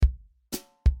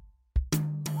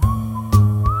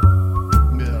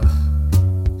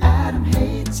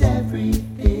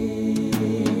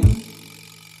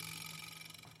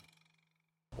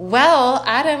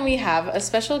Adam, we have a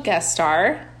special guest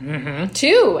star. Mm-hmm.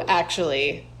 2,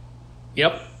 actually.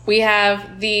 Yep. We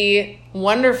have the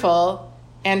wonderful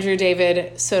Andrew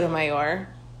David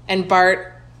Sotomayor and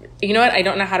Bart. You know what? I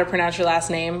don't know how to pronounce your last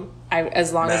name.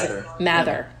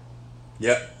 Mather.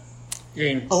 Yep.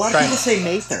 A lot of people say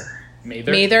Mather.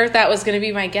 Mather. That was going to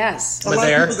be my guess. A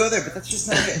lot of people go there, but that's just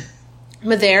not it.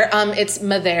 Mather. It's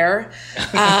Mather.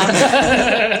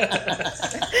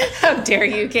 How dare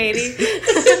you, Katie?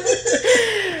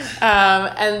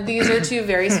 And these are 2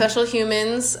 very special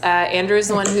humans. Andrew is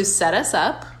the one who set us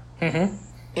up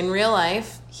in real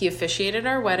life. He officiated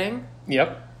our wedding.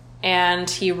 Yep. And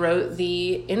he wrote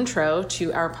the intro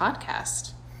to our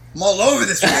podcast. I'm all over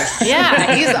this relationship.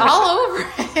 Yeah, he's all over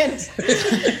it.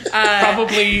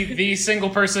 Probably the single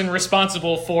person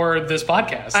responsible for this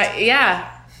podcast.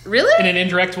 Yeah. Really? In an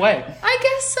indirect way. I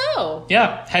guess so.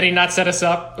 Yeah. Had he not set us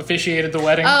up, officiated the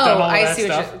wedding, Oh, done all I that see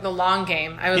stuff. what the long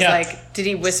game. I was like, did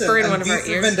he whisper in one of our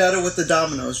ears? Vendetta with the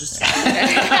dominoes. Just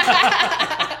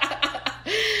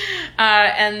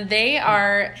and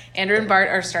Andrew and Bart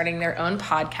are starting their own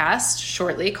podcast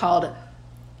shortly called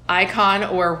Icon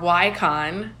or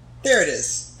Whycon. There it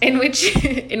is. In which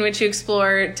you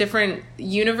explore different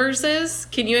universes.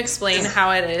 Can you explain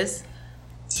how it is?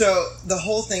 So the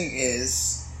whole thing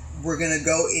is we're going to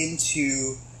go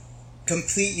into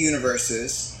complete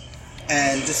universes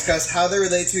and discuss how they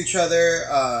relate to each other.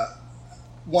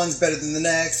 One's better than the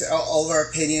next, all of our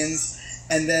opinions,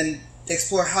 and then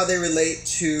explore how they relate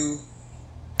to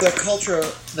the culture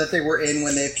that they were in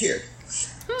when they appeared.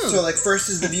 So, like, first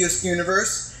is the Views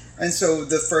universe, and so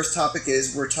the first topic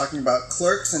is we're talking about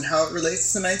Clerks and how it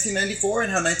relates to 1994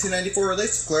 and how 1994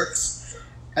 relates to Clerks,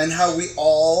 and how we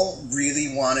all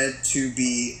really wanted to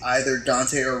be either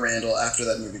Dante or Randall after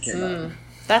that movie came out.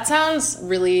 That sounds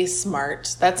really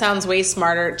smart. That sounds way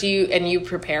smarter. You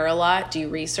prepare a lot? Do you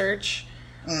research?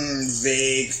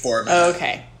 Vague format. Oh,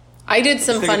 okay. I did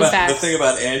some fun facts. The thing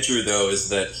about Andrew, though, is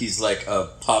that he's like a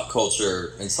pop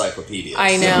culture encyclopedia.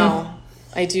 I know.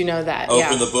 I do know that.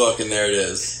 Open the book, and there it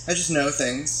is. I just know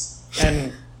things.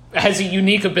 And has a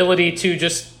unique ability to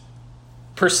just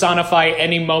personify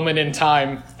any moment in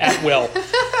time at will.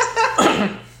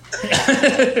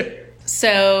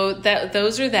 So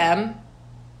those are them.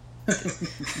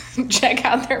 Check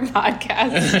out their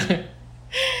podcast.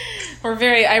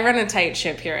 I run a tight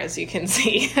ship here, as you can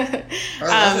see. I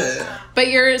love it. But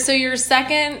your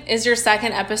second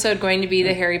episode going to be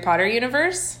the Harry Potter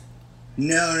universe?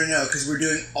 No, because we're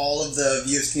doing all of the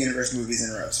Views universe movies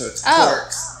in a row. So it's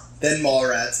Clerks, then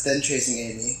Mallrats, then Chasing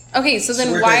Amy. Okay, so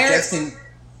then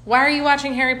why are you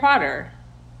watching Harry Potter?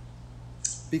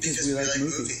 Because we like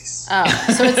movies. Oh,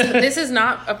 so this is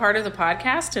not a part of the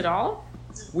podcast at all?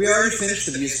 We already finished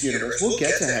the Views universe. We'll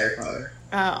get to Harry Potter.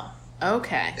 Oh,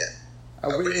 okay. Yeah.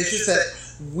 It's just that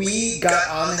we got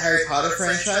on the Harry Potter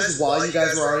franchise while you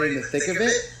guys were already in the thick of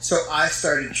it, so I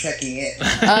started checking in.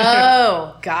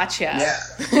 Oh, gotcha. Yeah.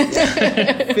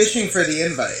 Fishing for the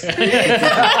invite.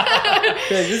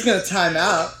 This is going to time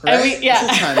out, right? This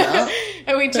is time out.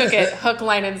 And we took it hook,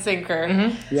 line, and sinker.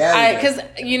 Mm-hmm. Yeah. Because,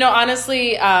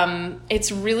 honestly,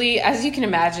 it's really, as you can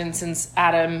imagine, since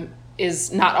Adam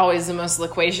is not always the most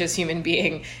loquacious human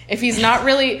being, if he's not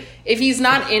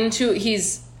into,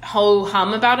 he's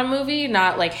ho-hum about a movie,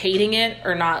 not like hating it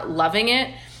or not loving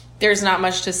it, there's not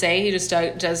much to say. He just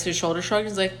does his shoulder shrug.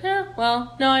 He's like,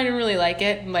 well, no, I didn't really like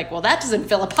it. I'm like, well, that doesn't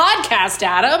fill a podcast,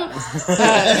 Adam.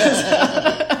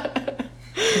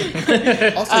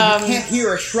 Also, you can't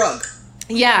hear a shrug.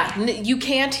 Yeah, you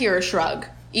can't hear a shrug,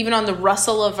 even on the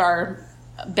rustle of our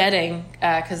bedding,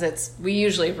 because we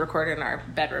usually record in our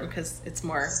bedroom because it's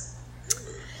more...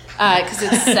 because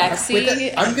it's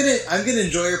sexy. I'm gonna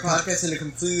enjoy your podcast in a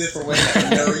completely different way. I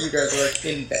know you guys are like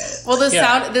in bed. Well,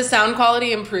 the sound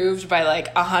quality improved by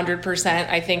like 100%.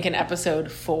 I think in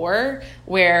episode 4,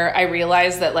 where I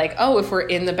realized that if we're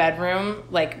in the bedroom,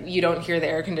 you don't hear the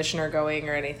air conditioner going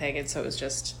or anything, and so it was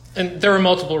just. And there were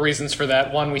multiple reasons for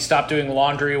that. One, we stopped doing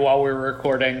laundry while we were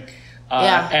recording,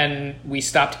 and we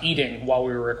stopped eating while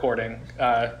we were recording.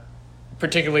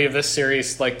 Particularly of this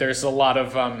series, there's a lot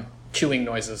of. Chewing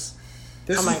noises.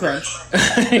 There's some crunch.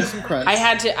 There's some crunch.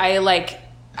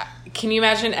 Can you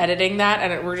imagine editing that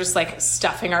and we're just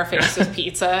stuffing our face with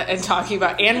pizza and talking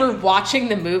about, and we're watching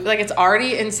the movie. It's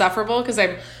already insufferable because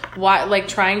I'm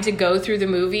trying to go through the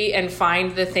movie and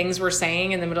find the things we're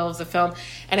saying in the middle of the film.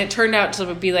 And it turned out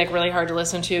to be really hard to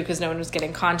listen to because no one was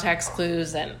getting context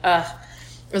clues, and it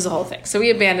was a whole thing. So we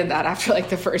abandoned that after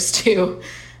the first 2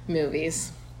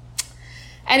 movies.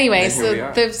 Anyway,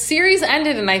 so the series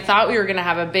ended, and I thought we were going to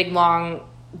have a big, long,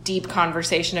 deep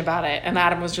conversation about it. And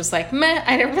Adam was just like, meh,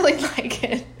 I didn't really like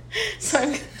it.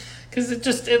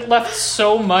 Because it left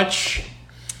so much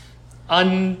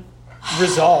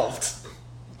unresolved.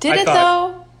 Did it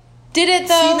though? See,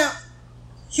 now,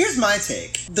 here's my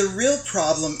take. The real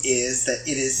problem is that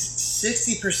it is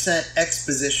 60%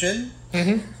 exposition.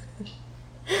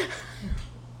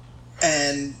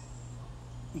 And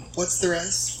what's the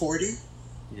rest? 40?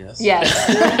 Yes.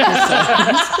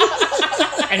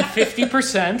 And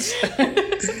 50%.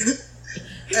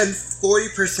 And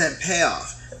 40%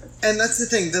 payoff. And that's the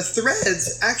thing. The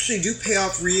threads actually do pay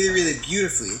off really, really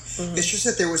beautifully. It's just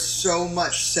that there was so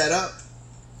much setup.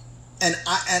 And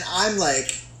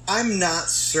I'm not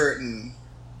certain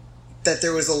that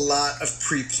there was a lot of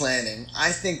pre-planning.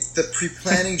 I think the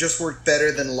pre-planning just worked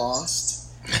better than Lost.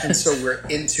 And so we're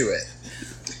into it.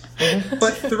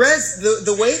 But Threads,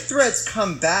 the way Threads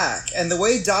come back and the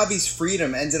way Dobby's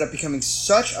freedom ended up becoming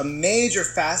such a major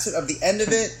facet of the end of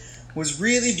it was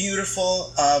really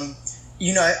beautiful.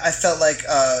 I felt like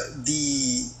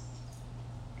the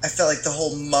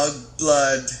whole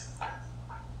Mudblood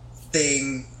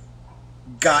thing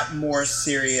got more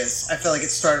serious. I felt like it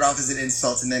started off as an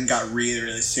insult and then got really,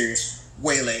 really serious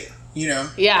way late.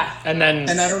 Yeah. And then...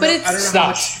 And I don't know how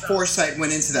much foresight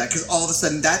went into that, because all of a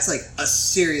sudden that's like a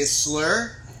serious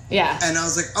slur. Yeah. And I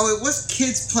was like, oh, it was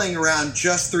kids playing around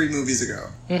just 3 movies ago.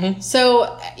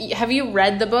 So, have you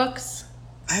read the books?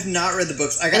 I have not read the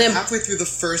books. I got halfway through the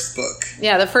first book.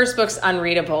 Yeah, the first book's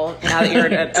unreadable now that you're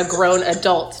a grown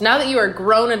adult. Now that you are a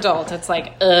grown adult, it's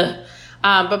like, ugh.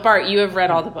 But Bart, you have read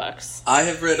all the books. I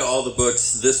have read all the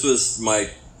books. This was my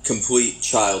complete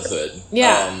childhood.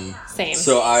 Yeah, same.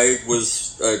 So I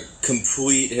was a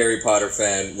complete Harry Potter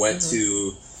fan, went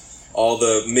to all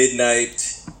the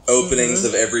midnight openings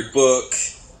of every book.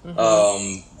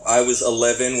 I was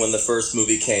 11 when the first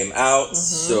movie came out,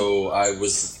 so I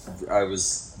was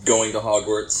going to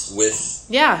Hogwarts with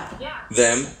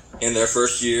them in their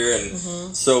first year, and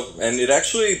and it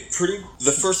actually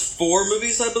the first 4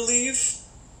 movies, I believe,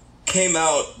 came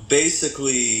out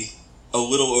basically a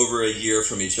little over a year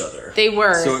from each other. They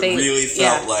were. So it really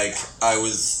felt like I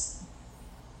was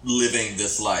living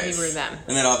this life. You were them.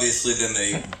 And then obviously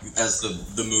as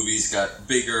the movies got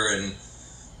bigger and,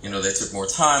 they took more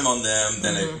time on them,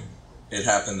 then it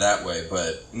happened that way.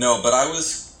 But I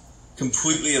was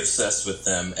completely obsessed with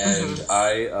them, and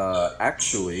I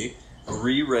actually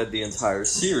reread the entire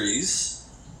series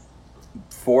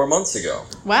 4 months ago.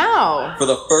 Wow. For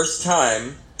the first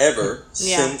time ever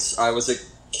since I was a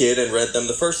kid and read them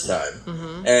the first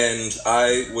time. And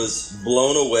I was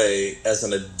blown away as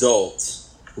an adult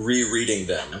rereading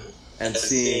them and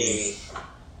seeing,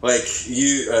 like,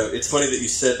 it's funny that you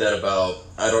said that about,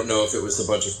 I don't know if it was a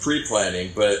bunch of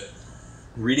pre-planning, but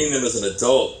reading them as an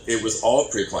adult, it was all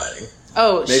pre-planning.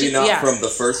 Oh, maybe not from the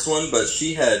first one, but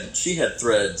she had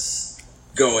threads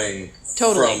going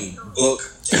from book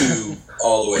 2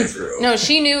 all the way through. No,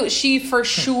 she for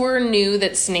sure knew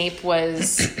that Snape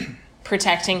was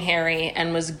protecting Harry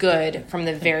and was good from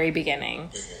the very beginning.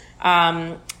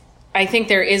 I think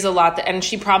there is a lot and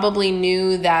she probably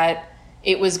knew that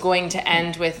it was going to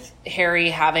end with Harry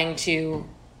having to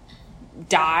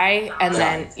die, and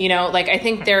then, I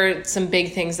think there are some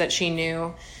big things that she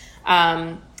knew.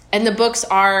 And the books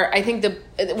are, I think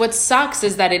what sucks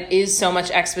is that it is so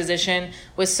much exposition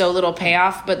with so little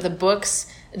payoff, but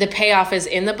the payoff is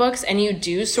in the books, and you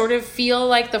do sort of feel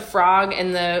like the frog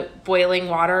in the boiling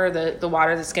water, the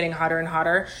water that's getting hotter and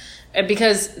hotter,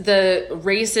 because the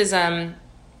racism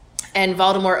and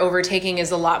Voldemort overtaking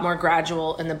is a lot more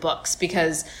gradual in the books,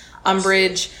 because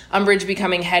Umbridge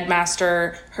becoming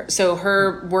headmaster, so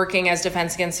her working as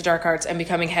Defense Against the Dark Arts and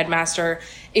becoming headmaster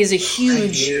is a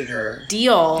huge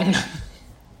deal.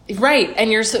 Right,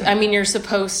 and you're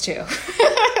supposed to.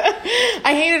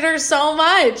 I hated her so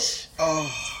much. Oh,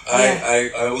 I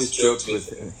always joked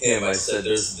with him. I said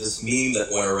there's this meme that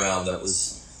went around that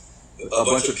was a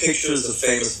bunch of pictures of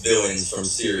famous villains from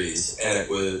series, and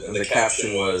the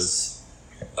caption was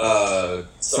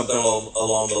something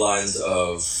along the lines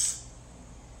of,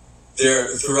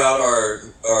 throughout our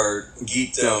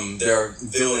geekdom, there are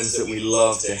villains that we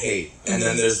love to hate, and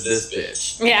then there's this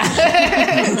bitch. Yeah.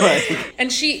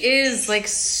 And she is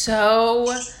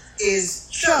is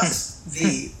just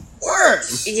the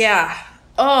worst. Yeah.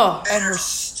 Oh. And her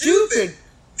stupid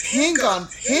pink on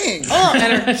pink. Oh,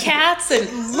 and her cats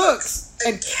and looks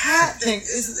and cat thing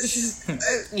is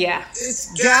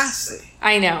it's ghastly.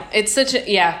 I know. It's such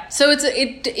a So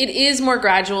it is more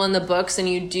gradual in the books, and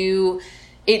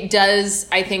it does,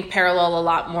 I think, parallel a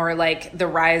lot more like the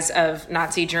rise of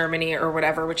Nazi Germany or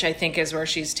whatever, which I think is where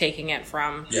she's taking it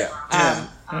from. Yeah.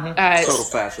 Total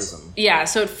fascism. Yeah,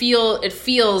 so it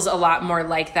feels a lot more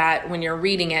like that when you're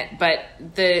reading it, but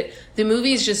the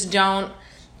movies just don't.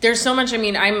 There's so much. I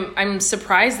mean, I'm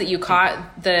surprised that you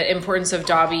caught the importance of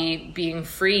Dobby being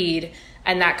freed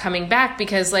and that coming back,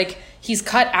 because like he's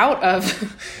cut out of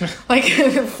like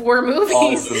 4 movies.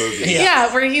 All of the movies.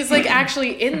 Yeah, where he's like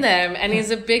actually in them, and he's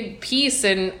a big piece.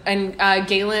 And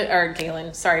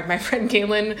Galen, sorry, my friend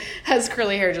Galen has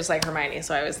curly hair just like Hermione,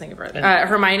 so I was thinking of her.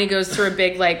 Hermione goes through a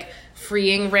big like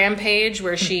freeing rampage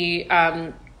where she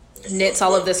knits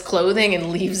all of this clothing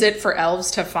and leaves it for elves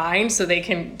to find so they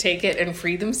can take it and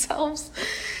free themselves.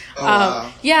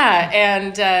 Wow. Yeah,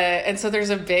 and so there's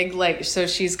a big like, so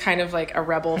she's kind of like a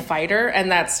rebel fighter,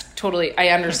 and that's totally, I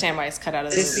understand why it's cut out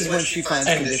of the This movie. is when she finds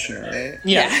conditioner, right?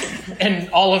 Yeah. And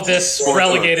all of this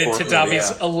relegated fourth to movie,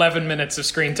 Dobby's 11 minutes of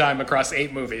screen time across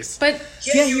 8 movies. But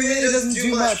Yeah, he really doesn't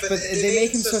do much, but they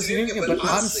make him so significant. But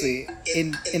honestly,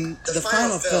 in the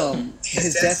final film,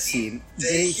 his death scene,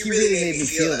 he really made me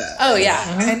feel that. oh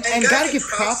yeah, And gotta give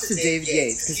props to David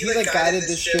Yates, because he like guided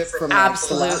this ship from like,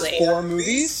 the last Absolutely. 4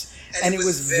 movies, and it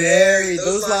was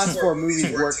those last 4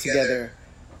 movies worked together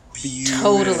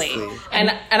beautifully. totally.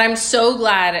 And I'm so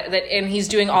glad that, and he's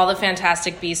doing all the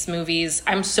Fantastic Beasts movies.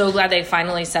 I'm so glad they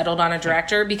finally settled on a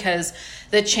director, because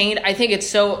the change, I think it's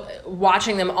so,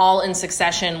 watching them all in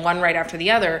succession, one right after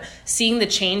the other, seeing the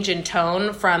change in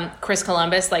tone from Chris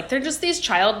Columbus, like they're just these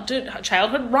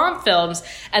childhood romp films,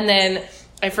 and then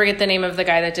I forget the name of the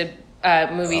guy that did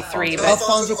movie 3, but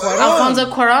Alfonso Cuarón. Alfonso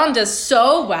Cuarón does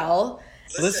so well.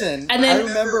 Listen, And then- I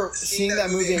remember seeing that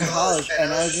movie in college,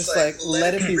 and I was just like,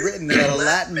 let it be written that a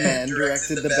Latin man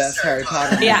directed the best Harry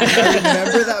Potter movie. Yeah. I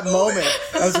remember that moment.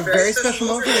 That was a very special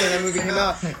moment for me when that movie came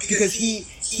out, because he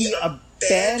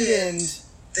abandoned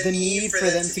the need for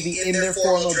them to be in their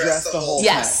formal dress the whole time.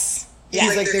 Yes.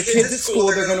 He's like, they're kids at school,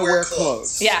 they're going to wear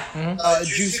clothes. Yeah.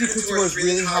 Juicy Couture is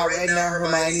really hot right now.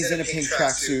 Hermione's in a pink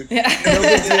tracksuit. No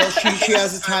big deal. She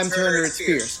has a time turner. It's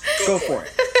fierce. Go for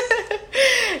it.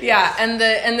 Yeah, and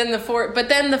then the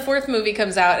fourth movie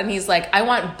comes out, and he's like, I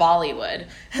want Bollywood,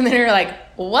 and then you're like,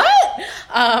 what?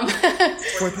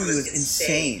 Fourth movie was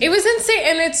insane. It was insane,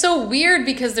 and it's so weird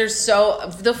because the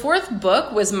 4th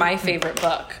book was my favorite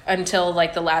book until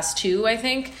like the last 2, I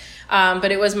think,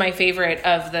 but it was my favorite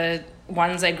of the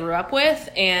ones I grew up with,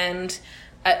 and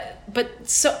but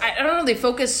so I don't know, they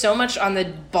focused so much on the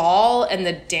ball and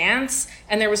the dance,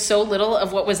 and there was so little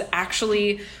of what was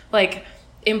actually like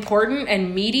important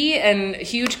and meaty and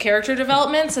huge character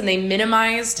developments, and they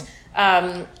minimized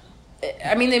Ron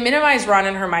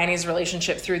and Hermione's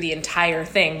relationship through the entire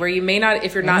thing, where you may not,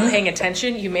 if you're not paying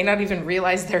attention, you may not even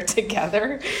realize they're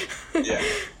together. Yeah.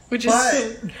 Which is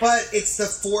But it's the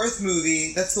 4th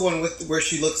movie. That's the one where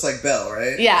she looks like Belle,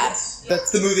 right? yeah.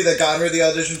 That's the movie that got her the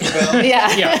audition for Belle.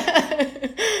 Yeah.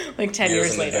 Like 10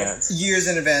 years in later. advance. Years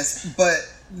in advance. But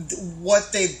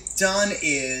what they've done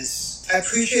is, I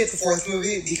appreciate the 4th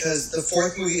movie, because the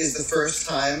 4th movie is the first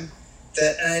time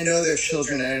that, and I know they're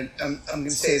children, and I'm going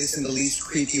to say this in the least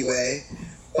creepy way,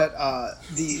 but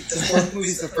the 4th movie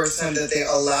is the first time that they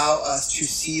allow us to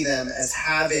see them as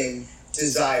having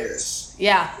desires.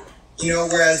 Yeah. You know,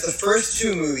 whereas the first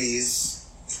 2 movies,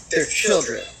 they're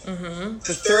children. Mm-hmm.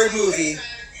 The 3rd movie,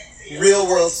 real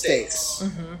world stakes.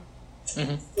 Mm-hmm.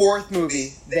 Mm-hmm. 4th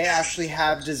movie, they actually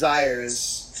have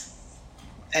desires,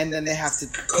 and then they have to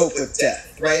cope with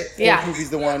death, right? Yeah. 4th movie's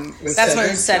the one with That's Cedric.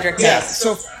 when Cedric Yeah, does.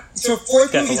 so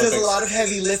 4th movie does a Olympics. lot of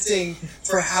heavy lifting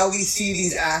for how we see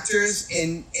these actors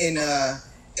in a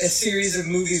series of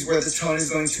movies where the tone is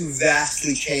going to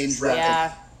vastly change rapidly.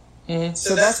 Yeah. Mm-hmm.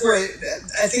 So that's where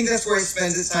I think that's where it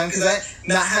spends its time, because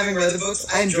not having read the books,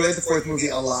 I enjoyed the 4th movie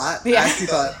a lot. Yeah. I actually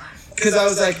thought, because I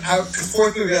was like,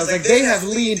 4th movie, I was like, they have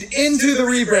leaned into the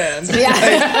rebrand.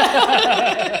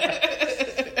 Yeah.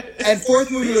 And 4th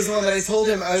movie was the one that I told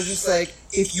him, I was just like,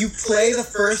 if you play the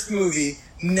first movie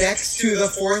next to the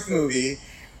 4th movie,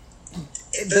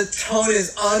 the tone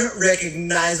is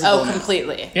unrecognizable. Oh, now.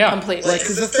 completely. Yeah. Completely. Like,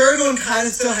 because the 3rd one kind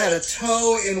of still had a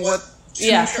toe in what 2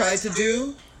 Yeah. tried to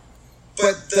do.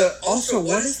 But also,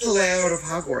 what is the layout of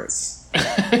Hogwarts?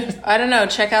 I don't know.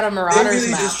 Check out a They Marauders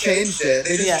really map. just changed it.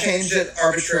 They just Yeah. changed it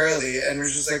arbitrarily, and we're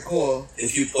just like, cool.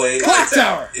 If you play Clock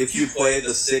Tower! If you play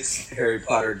the 6th Harry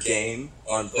Potter game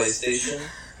on PlayStation,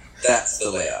 that's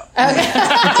the layout.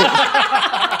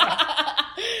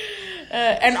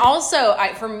 And also,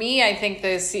 for me, I think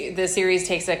the series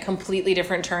takes a completely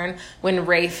different turn when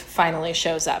Rafe finally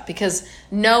shows up, because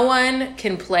no one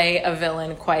can play a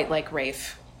villain quite like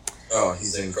Rafe. Oh,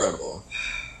 he's incredible.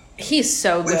 He's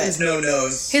so good. With his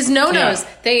no-nose. His no-nose.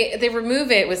 Yeah. They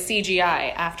remove it with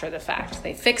CGI after the fact.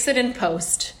 They fix it in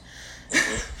post.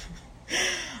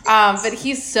 But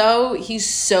he's so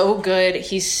good.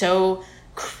 He's so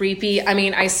creepy. I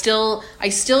mean, I still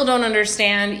don't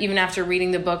understand, even after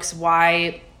reading the books,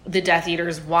 why the Death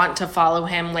Eaters want to follow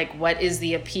him. Like, what is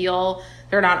the appeal?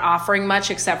 They're not offering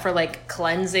much except for like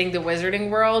cleansing the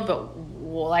wizarding world, but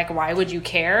like, why would you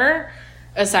care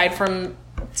aside from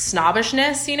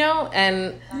snobbishness, you know?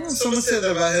 And someone said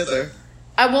that about Hitler.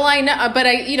 Well, I know, but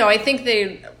I think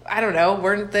I don't know,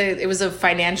 it was a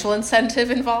financial incentive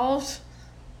involved.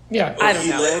 Yeah, I don't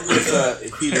know.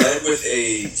 He led with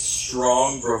a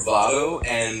strong bravado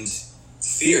and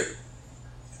fear.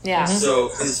 Yeah. So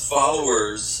his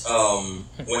followers,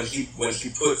 when he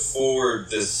put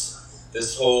forward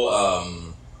this whole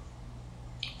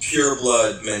pure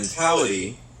blood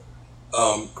mentality,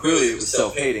 clearly it was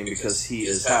self-hating because he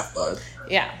is half-blood.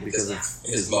 Yeah. Because of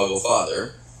his Muggle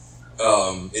father.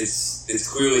 It's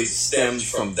clearly stemmed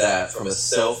from a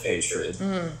self-hatred.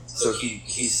 Mm-hmm. So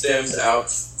he stems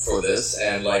out for this,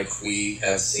 and like we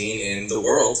have seen in the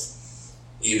world,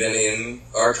 even in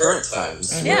our current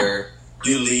times, where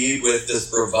you lead with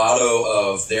this bravado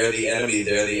of they're the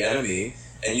enemy,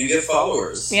 and you get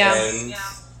followers. Yeah. And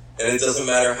it doesn't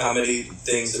matter how many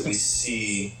things that we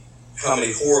see, how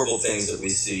many horrible things that we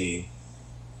see,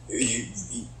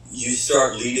 you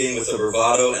start leading with a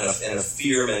bravado and a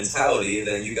fear mentality,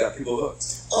 then you got people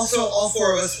hooked. Also, all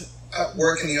four of us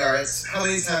work in the arts. How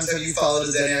many times have you followed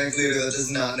a dynamic leader that does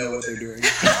not know what they're doing?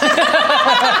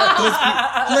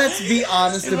 let's be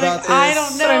honest about this. I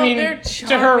don't know. But I mean,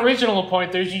 to her original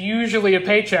point, there's usually a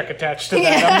paycheck attached to that.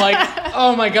 Yeah. I'm like,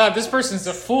 oh my god, this person's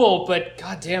a fool, but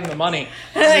goddamn the money.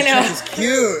 I know. This is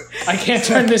cute. I can't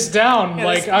turn this down.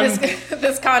 Yeah,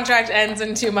 this contract ends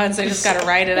in 2 months. I just got to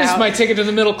write it out. This is my ticket to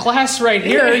the middle class right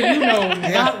here. You know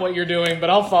not what you're doing, but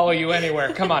I'll follow you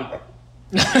anywhere. Come on.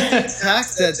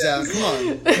 Tax that down. Come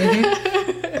on.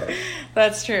 Mm-hmm.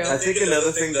 That's true. I think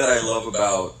another thing that I love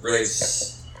about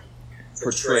Rafe's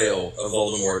portrayal of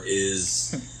Voldemort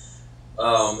is,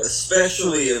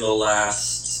 especially in the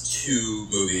last 2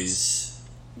 movies,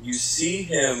 you see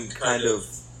him kind of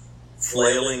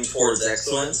flailing towards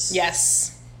excellence.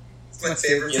 Yes. It's my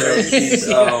favorite. You know,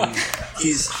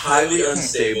 he's highly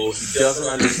unstable. He doesn't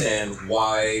understand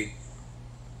why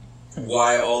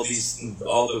all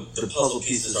the puzzle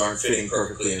pieces aren't fitting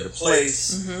perfectly into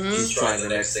place. Mm-hmm. He's trying the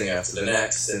next thing after the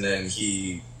next, and then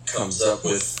he comes up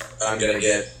with, I'm going to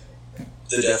get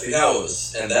the Deathly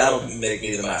Hallows, and that'll make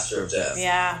me the Master of Death.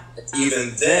 Yeah.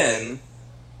 Even then,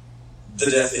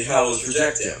 the Deathly Hallows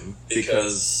reject him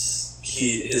because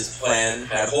his plan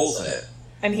had holes in it.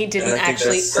 And he didn't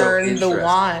actually earn the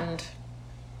wand.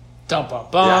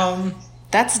 Dum-bum-bum. Yeah.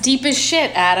 That's deep as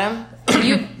shit, Adam.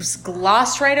 You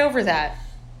glossed right over that.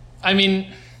 I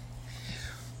mean,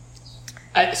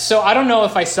 so I don't know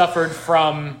if I suffered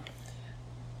from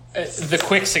the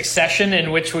quick succession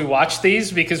in which we watched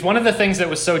these, because one of the things that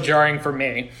was so jarring for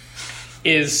me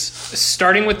is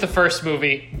starting with the first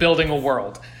movie, building a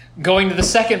world, going to the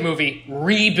second movie,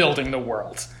 rebuilding the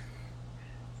world.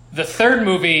 The third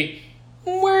movie,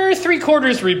 we're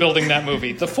 3/4 rebuilding that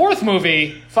movie. The fourth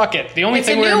movie, fuck it. The only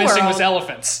thing we were missing was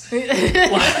elephants.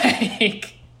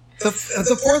 Like,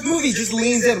 the fourth movie just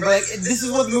leans in, but like, this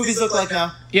is what movies look like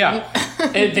now. Yeah.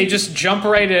 They just jump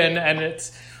right in, and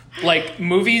it's like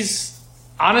movies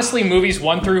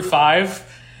 1 through 5,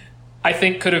 I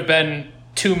think could have been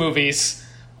 2 movies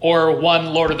or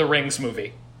 1 Lord of the Rings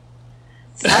movie.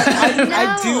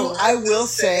 I will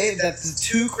say that the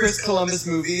 2 Chris Columbus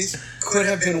movies could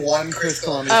have been 1 Chris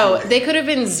Columbus movie. They could have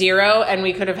been 0, and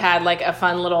we could have had like a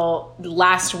fun little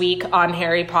last week on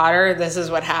Harry Potter, this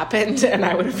is what happened, and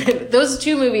I would have been... Those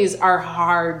 2 movies are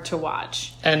hard to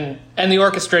watch. And the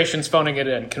orchestration's phoning it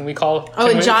in. Can we call...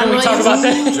 Can we talk about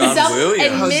that? John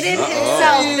Williams admitted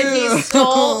himself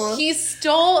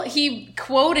that he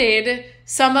quoted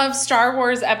some of Star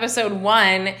Wars Episode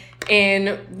 1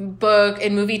 in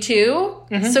movie 2.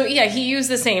 Mm-hmm. So yeah, he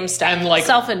used the same stuff. And like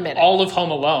self-admitted. All of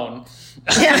Home Alone.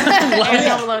 Yeah. And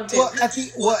Home Alone 2.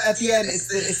 Well, at the end, it's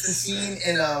the scene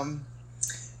in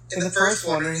the first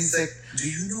one where he's like, "Do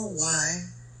you know why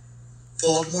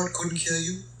Voldemort couldn't kill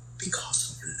you?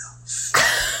 Because of love."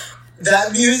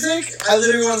 That music, I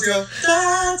literally want to go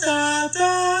da da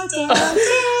da da da.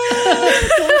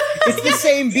 It's the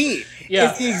same beat. Yeah.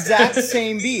 It's the exact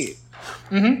same beat.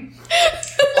 Mm-hmm.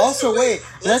 Also, wait,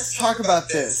 let's talk about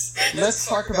this. Let's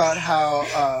talk about how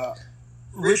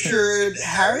Richard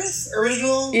Harris,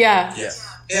 original? Yeah.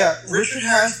 Yeah, Richard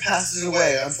Harris passes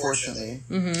away, unfortunately.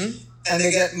 Mm-hmm. And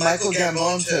they get Michael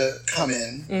Gambon to come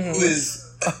in, who is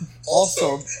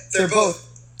also, they're both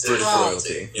British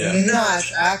royalty. Yeah.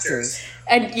 notch actors.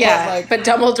 And but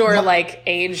Dumbledore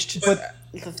aged but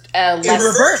less, in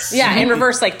reverse. Yeah, in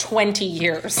reverse, 20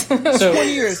 years. So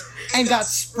 20 years and got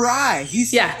spry.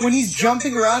 When he's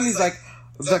jumping around, he's like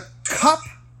the cup.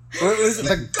 What was it?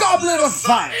 The goblet of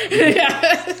fire.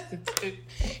 Yeah.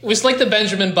 it was like the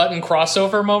Benjamin Button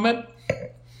crossover moment.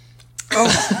 Oh,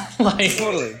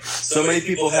 totally. So many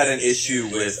people had an issue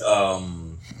with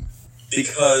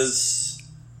because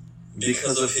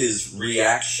of his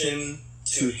reaction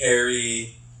to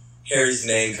Harry's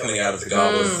name coming out of the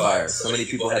Goblet of Fire. So many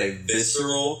people had a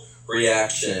visceral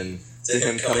reaction to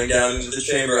him coming down into the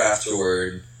chamber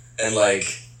afterward and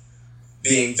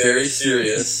being very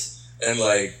serious and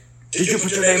did you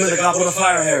put your name in the Goblet of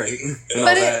Fire, Harry? And all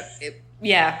that.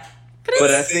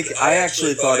 But I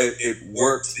actually thought it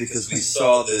worked because we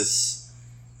saw this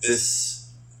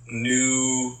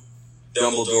new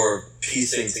Dumbledore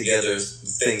piecing together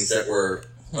things that were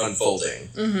unfolding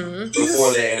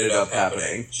before they ended up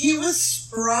happening. He was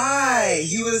spry.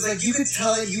 He was you could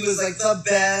tell it. He was the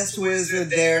best wizard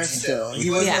there still. He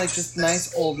wasn't just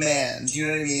nice old man. Do you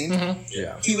know what I mean? Mm-hmm.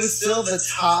 Yeah. He was still the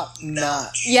top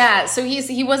notch. Yeah, so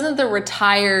he wasn't the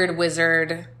retired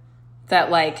wizard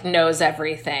that knows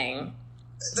everything.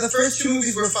 The first two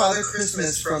movies were Father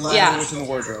Christmas from Lion Witch in the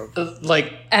Wardrobe.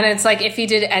 And it's if he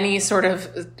did any sort of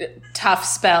tough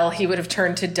spell, he would have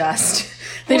turned to dust.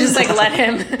 They just let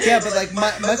him. Yeah, but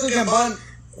Michael Gambon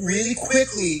really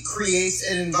quickly creates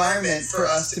an environment for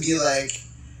us to be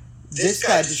this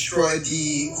guy destroyed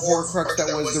the Horcrux that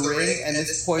was the ring, and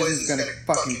this poison's gonna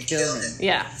fucking kill him.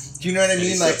 Yeah. Do you know what I mean?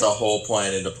 He sets a whole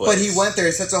plan into place. But he went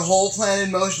there, sets a whole plan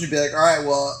in motion to be all right,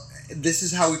 well, this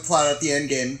is how we plot out the end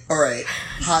game. All right,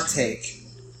 hot take.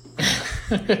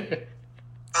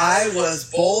 I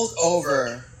was bowled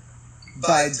over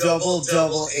by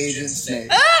double Agent Snape.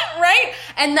 Right?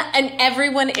 And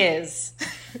everyone is.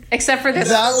 Except for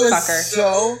this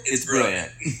fucker. It's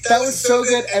brilliant. That was so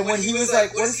good. And when he was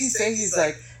what does he say? He's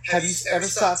have you ever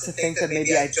stopped to think that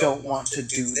maybe I don't want to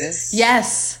do this?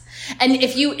 Yes. And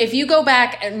if you go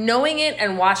back knowing it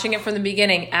and watching it from the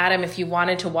beginning, Adam, if you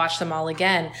wanted to watch them all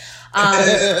again,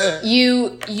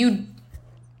 you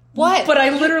what? But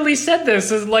I literally said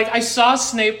this is I saw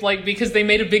Snape because they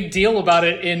made a big deal about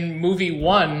it in movie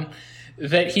 1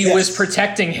 that he was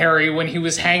protecting Harry when he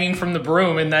was hanging from the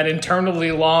broom in that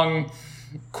eternally long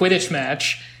Quidditch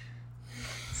match.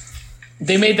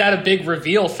 They made that a big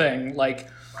reveal thing.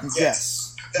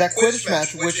 Yes, that Quidditch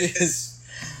match, which is.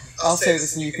 I'll say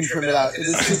this and you can trim it out. It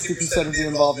is 60% of the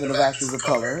involvement of actors of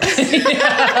color.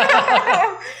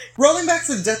 Rolling back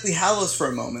to the Deathly Hallows for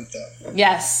a moment, though.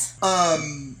 Yes.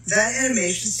 That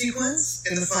animation sequence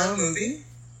in the final movie,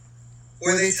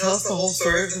 where they tell us the whole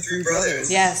story of the three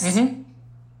brothers. Yes. Mm-hmm.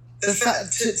 The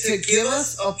fact to give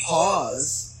us a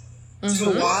pause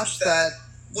to watch that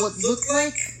what looked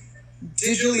like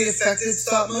digitally affected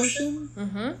stop motion.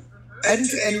 Mm-hmm. I didn't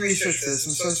do any research for this.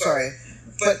 I'm so sorry.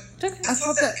 But I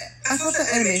thought that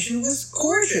animation was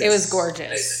gorgeous. It was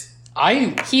gorgeous.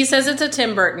 He says it's a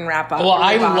Tim Burton wrap-up. Well,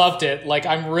 I loved it.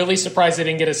 I'm really surprised they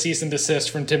didn't get a cease and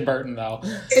desist from Tim Burton, though.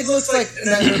 It looks like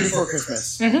Nightmare Before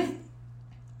Christmas. Mm-hmm.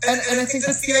 And I think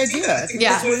that's the idea. I think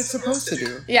that's what it's supposed to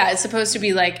do. Yeah, it's supposed to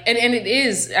be and it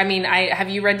is. I mean, have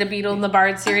you read the Beetle and the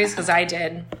Bard series? Because I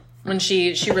did. When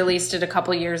she released it a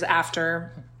couple years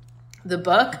after the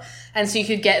book. And so you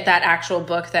could get that actual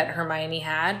book that Hermione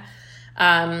had.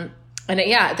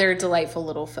 They're delightful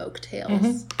little folk tales.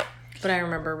 Mm-hmm. But I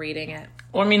remember reading it.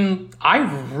 Well, I mean, I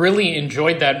really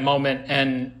enjoyed that moment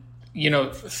and,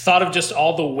 thought of just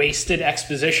all the wasted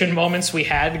exposition moments we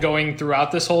had going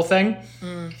throughout this whole thing.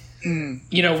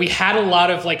 We had a lot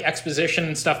of exposition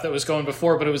and stuff that was going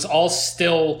before, but it was all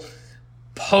still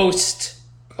post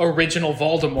original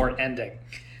Voldemort ending.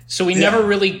 So we never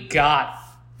really got,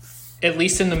 at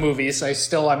least in the movies,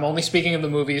 I'm only speaking of the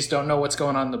movies, don't know what's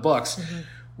going on in the books. Mm-hmm.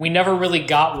 We never really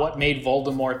got what made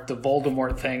Voldemort the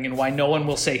Voldemort thing and why no one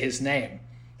will say his name.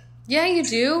 Yeah, you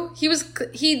do. He was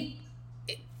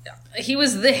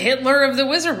the Hitler of the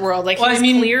wizard world. Clear.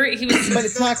 He was, but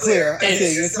it's not clear.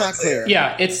 It's not clear.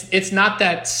 Yeah, it's not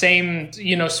that same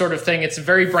sort of thing. It's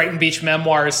very Brighton Beach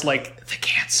Memoirs, the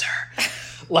cancer,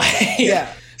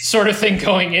 sort of thing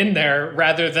going in there,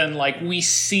 rather than we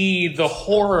see the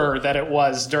horror that it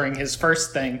was during his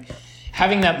first thing.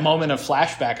 Having that moment of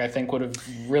flashback, I think, would have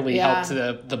really helped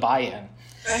the buy-in.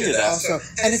 I hear that. Also,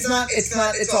 and it's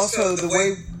also the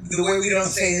way we don't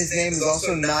say his name is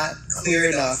also not clear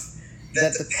enough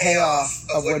that the payoff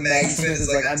of when Maggie Smith is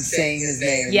like, I'm saying his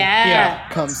name,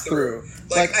 comes through.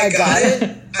 Like, I got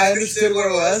it. I understood what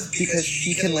it was because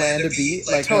she can land a beat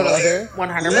like no other.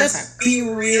 100%. Let's be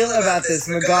real about this.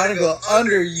 McGonagall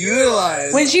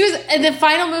underutilized. When she was in the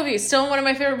final movie, still one of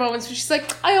my favorite moments, where she's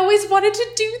like, I always wanted to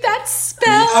do that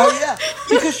spell. Oh, yeah.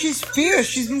 Because she's fierce.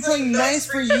 She's been playing nice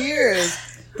for years.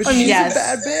 But she's a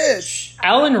bad bitch.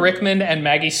 Alan Rickman and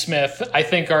Maggie Smith, I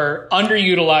think, are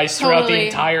underutilized throughout the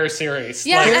entire series.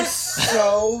 Yeah, they're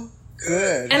so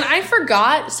good. And I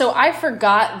forgot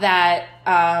that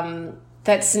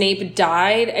that Snape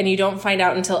died, and you don't find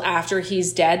out until after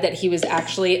he's dead that he was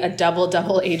actually a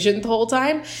double agent the whole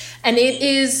time. And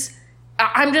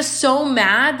I'm just so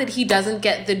mad that he doesn't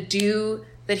get the due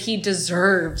that he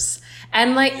deserves.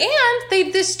 And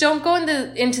they just don't go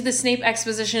into the Snape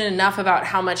exposition enough about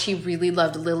how much he really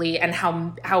loved Lily and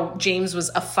how James was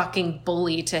a fucking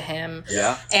bully to him.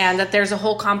 Yeah. And that there's a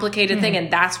whole complicated thing,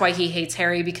 and that's why he hates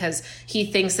Harry, because he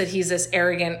thinks that he's this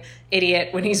arrogant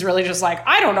idiot when he's really just like,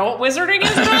 I don't know what wizarding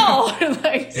is at all.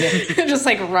 Just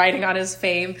riding on his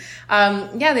fame.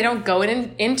 They don't go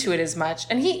into it as much.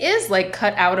 And he is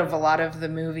cut out of a lot of the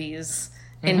movies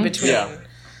in between. Yeah.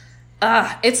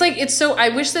 I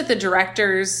wish that the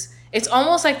directors, it's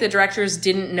almost like the directors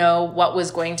didn't know what was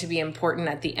going to be important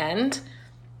at the end.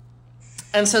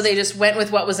 And so they just went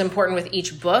with what was important with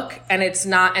each book, and it's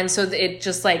not, and so it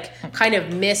just kind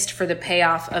of missed for the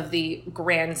payoff of the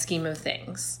grand scheme of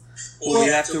things. Well, we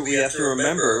have to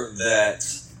remember that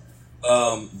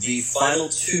the final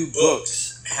 2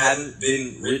 books hadn't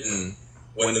been written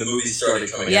when the movie started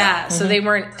coming out. Yeah, so they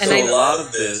weren't. And a lot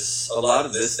of this,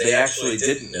 they actually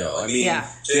didn't know. I mean,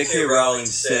 J.K. Rowling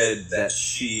said that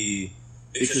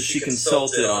because she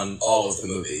consulted on all of the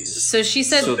movies. So she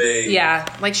said,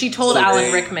 she told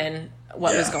Alan Rickman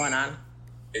what was going on.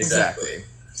 Exactly.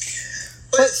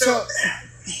 But so,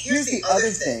 here's the other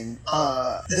thing.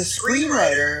 The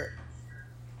screenwriter,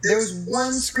 there was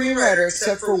one screenwriter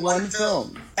except for one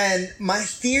film. And my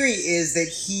theory is that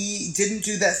he didn't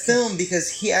do that film because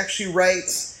he actually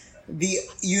writes the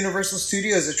Universal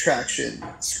Studios attraction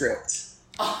script.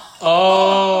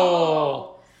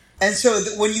 Oh. And so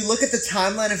when you look at the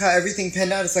timeline of how everything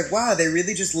panned out, it's like, wow, they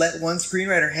really just let one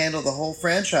screenwriter handle the whole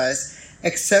franchise,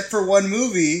 except for one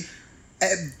movie,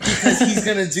 because he's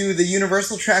going to do the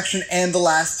Universal attraction and the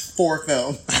last 4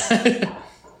 films.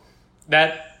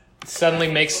 That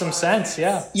suddenly makes some sense,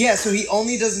 yeah. Yeah, so he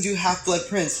only doesn't do Half-Blood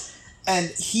Prince. And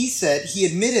he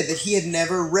admitted that he had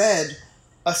never read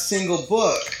a single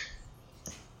book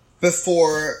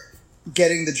before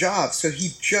getting the job. So he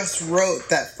just wrote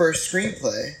that first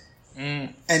screenplay.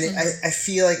 And I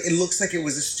feel like it looks like it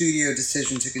was a studio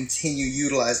decision to continue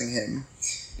utilizing him.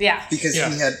 Yeah. Because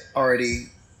he had already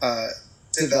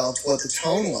developed what the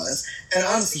tone was. And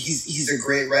honestly, he's a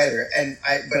great writer.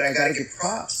 But I gotta give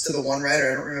props to the one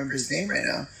writer, I don't remember his name right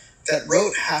now, that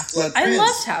wrote Half-Blood Prince. I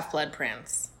loved Half-Blood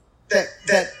Prince.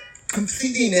 That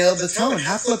completely nailed the tone.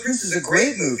 Half-Blood Prince is a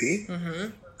great movie. Mm-hmm.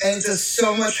 And it does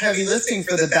so much heavy lifting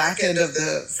for the back end of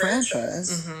the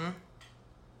franchise.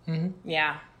 Mm-hmm. Mm-hmm.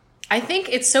 Yeah. I think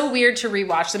it's so weird to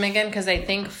rewatch them again because I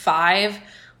think 5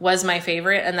 was my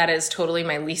favorite, and that is totally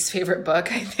my least favorite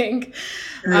book, I think.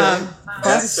 Really?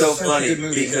 That's so funny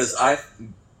because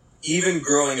even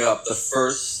growing up, the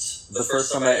first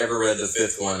time I ever read the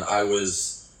 5th one, I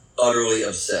was utterly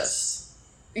obsessed.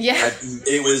 Yeah.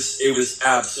 It was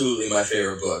absolutely my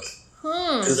favorite book.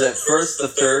 Because at first the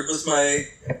 3rd was my...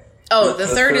 Oh, the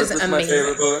third is amazing. My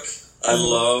favorite book. I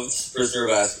loved Prisoner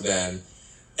of Azkaban.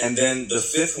 And then the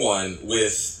 5th one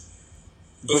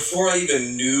before I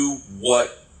even knew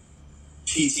what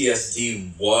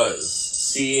PTSD was,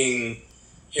 seeing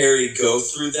Harry go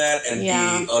through that and be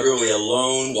utterly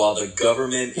alone while the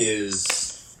government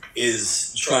is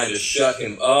trying to shut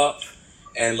him up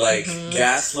and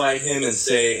gaslight him and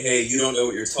say, hey, you don't know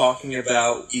what you're talking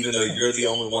about, even though you're the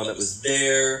only one that was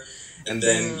there. And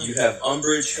then you have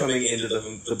Umbridge coming into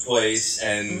the place,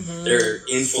 and they're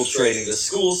infiltrating the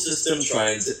school system,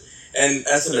 and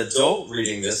as an adult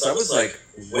reading this, I was like,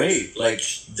 wait,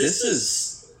 this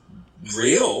is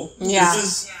real. Yeah.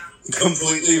 This is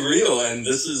completely real,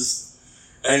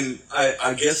 and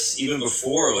I guess even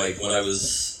before, when I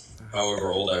was,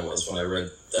 however old I was when I read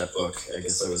that book, I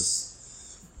guess I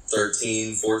was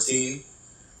 13, 14,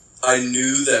 I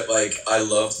knew that, I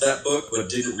loved that book, but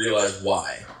didn't realize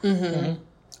why. Mm-hmm.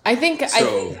 I think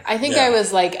I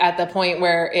was, at the point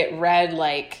where it read,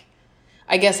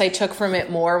 I guess I took from it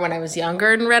more when I was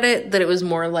younger and read it, that it was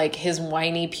more like his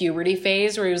whiny puberty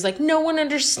phase where he was like, no one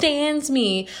understands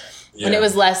me. Yeah. And it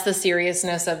was less the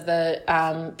seriousness of the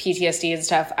PTSD and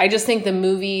stuff. I just think the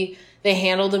movie they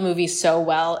handled the movie so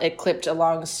well. It clipped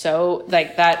along so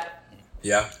like that.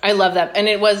 Yeah. I love that. And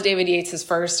it was David Yates'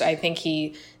 first. I think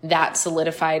that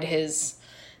solidified his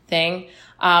thing.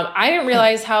 I didn't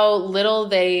realize how little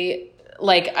they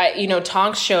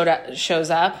Tonks shows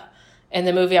up in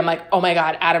the movie. I'm like, oh my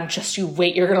God, Adam, just you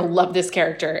wait. You're going to love this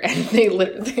character. And they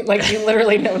literally, like, you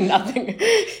literally know nothing.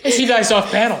 He dies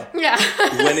off panel. Yeah.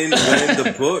 when in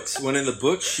the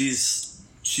books,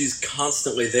 she's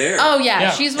constantly there. Oh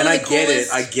yeah. She's one of the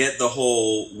coolest. I get the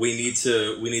whole, we need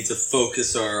to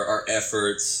focus our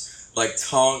efforts. Like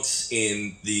Tonks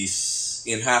in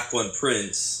Half-Blood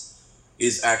Prince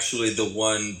is actually the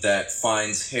one that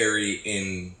finds Harry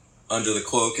under the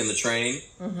cloak in the train.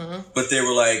 Mm-hmm. But they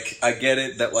were like, I get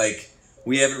it that like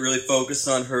we haven't really focused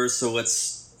on her, so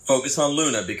let's focus on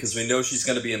Luna because we know she's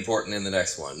going to be important in the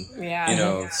next one.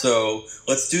 Yeah. So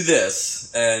let's do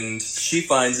this. And she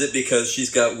finds it because she's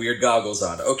got weird goggles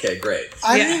on. Okay, great.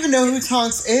 I didn't even know who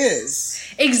Tonks is.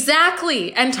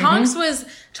 Exactly. And Tonks was,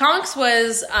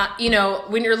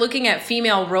 when you're looking at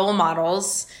female role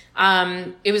models,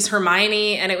 it was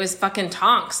Hermione and it was fucking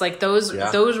Tonks. Like those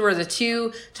were the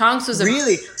two. Tonks was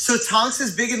really? So Tonks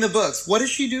is big in the books. What does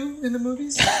she do in the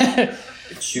movies?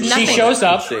 She shows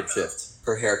up. Shapeshift.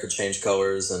 Her hair could change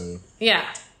colors and yeah.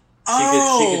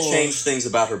 She could change things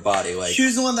about her body. Like she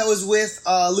was the one that was with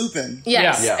Lupin.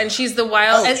 Yes, yeah. And she's the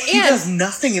wild. And she does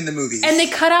nothing in the movies. And they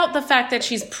cut out the fact that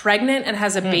she's pregnant and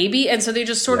has a baby, and so they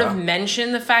just sort of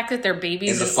mention the fact that their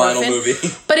baby's in the final orphan.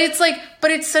 movie.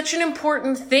 But it's such an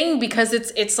important thing because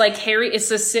it's like Harry. It's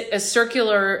a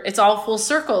circular. It's all full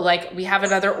circle. Like we have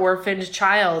another orphaned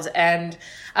child, and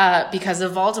because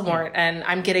of Voldemort, and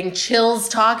I'm getting chills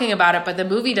talking about it. But the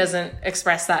movie doesn't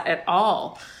express that at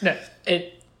all. No,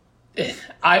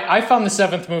 I found the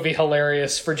seventh movie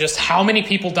hilarious for just how many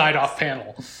people died off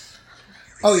panel.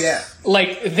 Oh, yeah.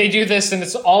 Like, they do this, and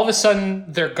it's all of a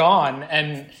sudden they're gone.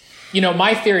 And,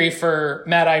 my theory for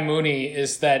Mad-Eye Mooney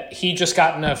is that he just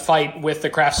got in a fight with the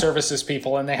craft services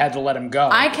people, and they had to let him go.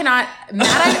 I cannot.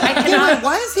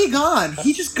 Why is he gone?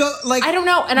 He just go, like... I don't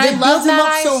know, and I love him up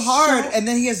Mad-Eye so hard, and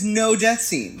then he has no death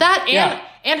scene.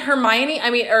 And Hermione,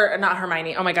 or not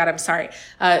Hermione, oh my God, I'm sorry.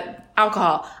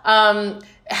 Alcohol.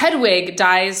 Hedwig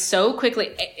dies so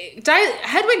quickly.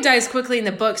 Hedwig dies quickly in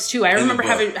the books too. I remember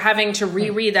having to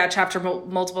reread that chapter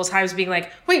multiple times, being like,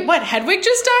 "Wait, what? Hedwig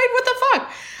just died? What the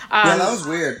fuck?" Yeah, that was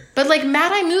weird. But like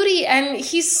Mad-Eye Moody, and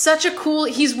he's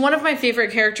he's one of my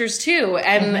favorite characters too,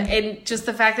 and just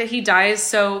the fact that he dies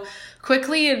so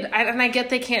quickly, and I get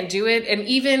they can't do it, and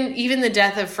even the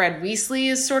death of Fred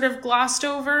Weasley is sort of glossed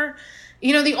over.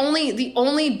 The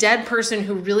only dead person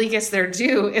who really gets their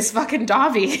due is fucking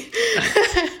Dobby.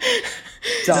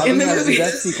 Dobby has a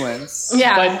death sequence.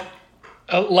 Yeah.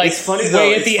 But it's funny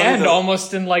though, at the end,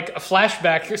 almost in like a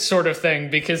flashback sort of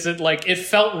thing, because it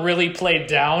felt really played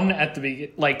down at the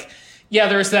beginning. Like, yeah,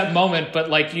 there's that moment, but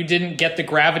like you didn't get the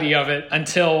gravity of it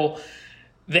until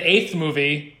the eighth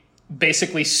movie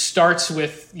basically starts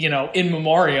with, in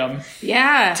memoriam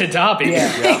to Dobby.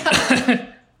 Yeah.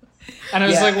 And I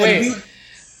was like, wait.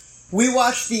 We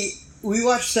watched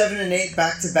 7 and 8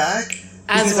 back to back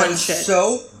because I was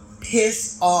so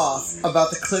pissed off about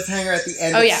the cliffhanger at the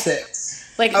end of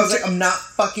 6. Like I was like, I'm not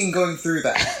fucking going through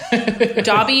that.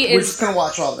 We're just gonna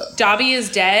watch all of them. Dobby is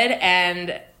dead,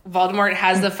 and Voldemort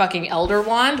has the fucking Elder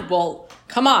Wand. Well,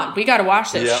 come on, we gotta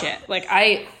watch this shit. Like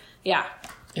they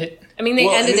ended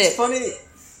it.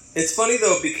 It's funny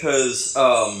though because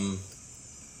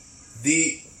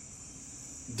the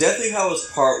Deathly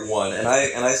Hallows Part 1, and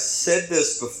I said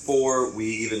this before we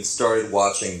even started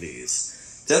watching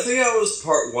these. Deathly Hallows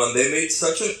Part 1, they made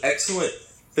such an excellent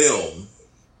film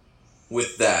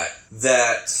with that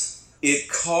it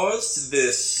caused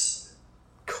this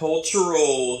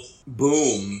cultural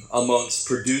boom amongst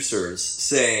producers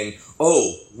saying,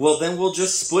 oh, well then we'll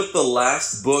just split the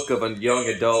last book of a young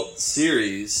adult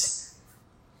series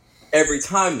every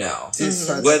time now,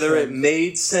 whether it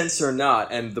made sense or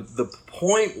not. And the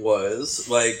point was,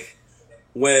 like,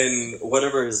 when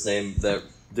whatever his name that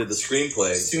did the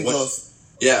screenplay,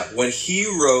 when he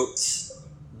wrote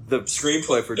the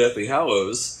screenplay for Deathly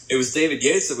Hallows, it was David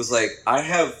Yates that was like,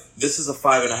 this is a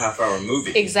 5.5 hour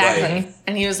movie, exactly,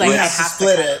 and he was like, I have to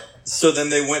split it. So then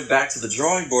they went back to the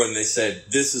drawing board and they said,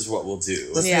 this is what we'll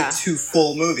do. Let's make 2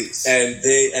 full movies. And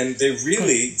they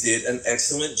really did an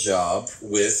excellent job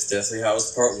with Deathly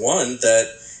Hallows Part 1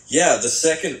 the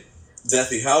second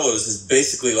Deathly Hallows is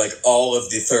basically like all of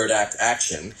the third act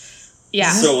action. Yeah.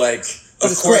 So like,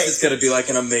 of course it's going to be like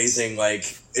an amazing,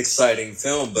 like, exciting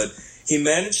film, but he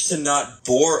managed to not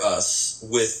bore us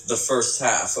with the first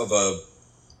half of a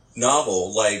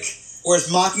novel. Like, Whereas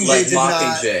Mockingjay Like did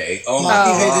Mockingjay. Oh my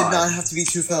Mockingjay god. did not have to be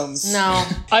 2 films. No.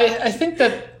 I think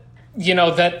that,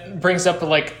 that brings up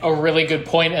like a really good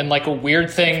point, and like a weird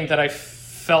thing that I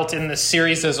felt in the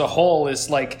series as a whole is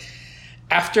like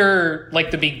after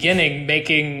like the beginning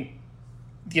making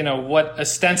what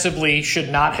ostensibly should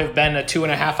not have been a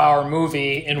 2.5 hour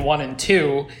movie in 1 and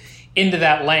 2 into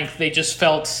that length, they just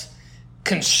felt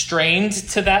constrained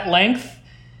to that length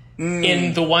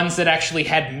in the ones that actually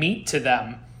had meat to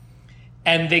them.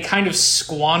 And they kind of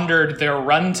squandered their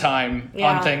runtime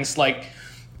on things. Like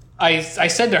I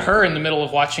said to her in the middle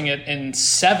of watching it in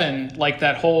 7, like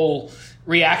that whole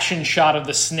reaction shot of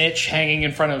the snitch hanging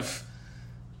in front of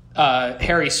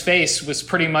Harry's face was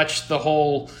pretty much the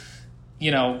whole,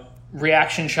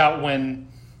 reaction shot when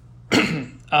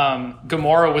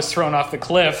Gamora was thrown off the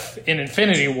cliff in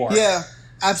Infinity War. Yeah,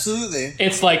 absolutely.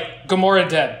 It's like Gamora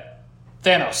dead,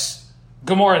 Thanos.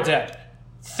 Gamora dead,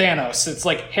 Thanos. It's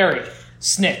like Harry,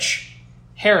 snitch,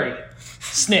 Harry,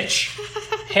 snitch,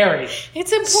 Harry.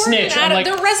 It's important, snitch. Adam. Like,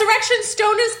 the Resurrection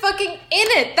Stone is fucking in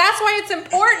it. That's why it's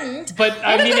important. But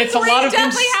I mean, it's a lot of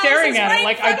them staring at it.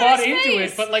 Like, I bought into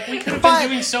it, but like we could have been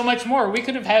doing so much more. We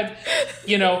could have had,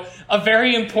 a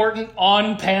very important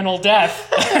on-panel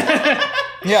death.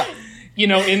 Yeah.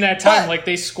 In that time, like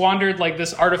they squandered like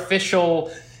this artificial,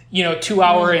 2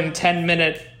 hour and 10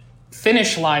 minute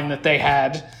finish line that they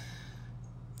had.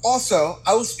 Also,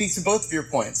 I will speak to both of your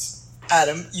points.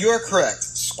 Adam, you are correct.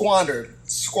 Squandered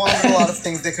a lot of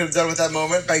things they could have done with that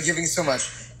moment by giving so much.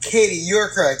 Katie, you are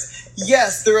correct.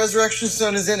 Yes, the Resurrection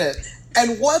Stone is in it.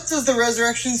 And what does the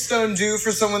Resurrection Stone do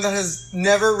for someone that has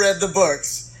never read the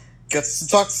books? Gets to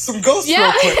talk to some ghosts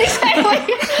real quick.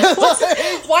 Exactly.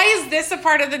 Why is this a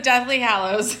part of the Deathly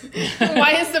Hallows?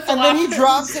 Why is the And then he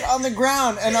drops it on the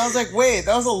ground, and I was like, wait,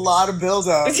 that was a lot of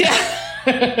build-up.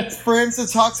 Yeah. For him to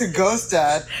talk to Ghost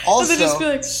Dad. Also, just be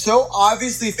like, so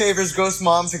obviously favors Ghost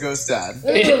Mom to Ghost Dad.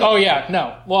 Oh, yeah,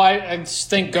 no. Well, I just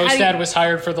think Ghost Dad was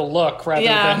hired for the look rather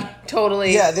than...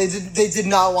 totally. Yeah, they did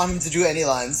not want him to do any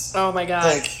lines. Oh, my God.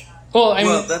 Like... Well, I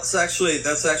mean, that's actually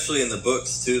in the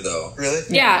books too, though. Really?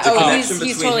 Yeah. The connection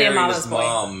he's between totally Harry a and mama's his boy.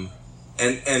 mom,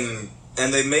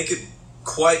 and they make it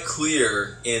quite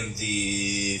clear in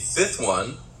the 5th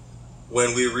one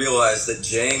when we realize that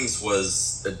James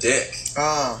was a dick.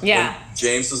 Oh. Yeah. When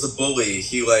James was a bully.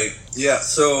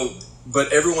 So,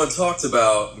 but everyone talked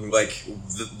about like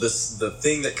the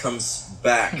thing that comes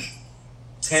back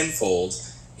tenfold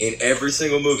in every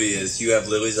single movie is you have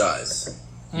Lily's eyes.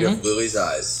 You have Lily's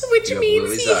eyes. Which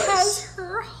means he has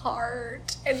her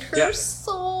heart and her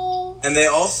soul. And they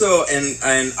also and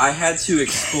I had to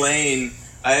explain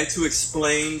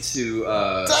to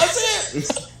That's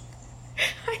it!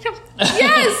 I don't.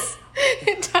 Yes,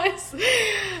 it does.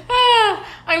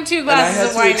 I'm too and I had glasses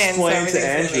of to wine in. explain So to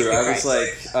Andrew. I was cry.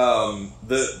 like,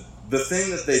 the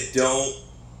thing that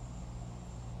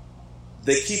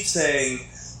they keep saying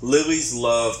Lily's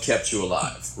love kept you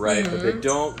alive, right? But they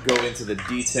don't go into the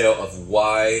detail of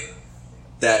why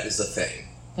that is a thing.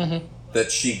 Mm-hmm.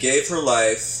 That she gave her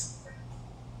life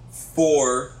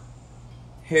for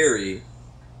Harry,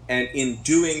 and in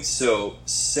doing so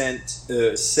set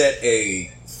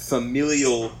a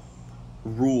familial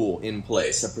rule in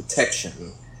place, a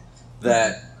protection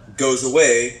that goes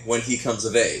away when he comes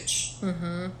of age.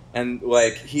 Mm-hmm. And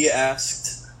like he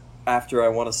asked after, I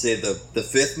want to say the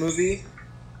 5th movie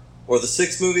or the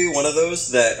 6th movie, one of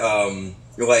those that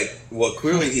you're like, well,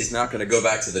 clearly he's not going to go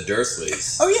back to the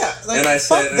Dursleys. Oh yeah, like, and I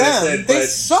said, they but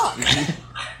suck.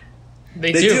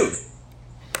 they do.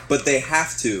 But they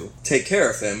have to take care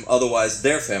of him, otherwise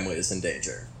their family is in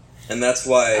danger. And that's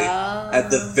why at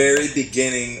the very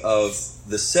beginning of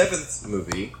the 7th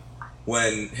movie,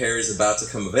 when Harry's about to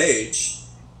come of age,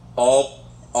 all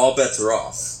bets are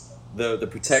off. The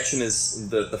protection is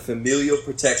the familial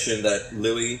protection that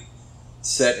Lily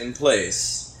set in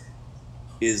place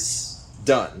is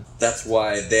done. That's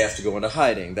why they have to go into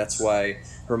hiding. That's why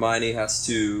Hermione has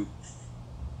to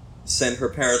send her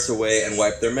parents away and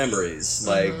wipe their memories.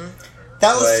 Like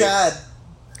that was sad.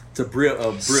 It's a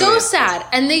brilliant. So sad,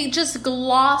 and they just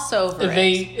gloss over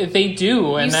it. They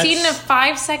do, and You've seen a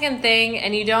 5-second thing,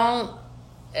 and you don't.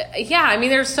 Yeah, I mean,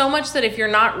 there's so much that if you're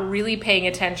not really paying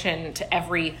attention to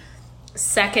every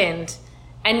second,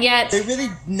 and yet They really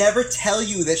never tell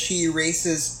you that she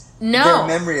erases No.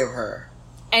 their memory of her.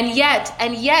 And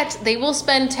yet, they will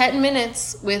spend 10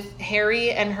 minutes with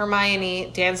Harry and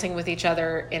Hermione dancing with each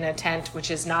other in a tent,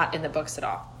 which is not in the books at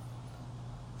all.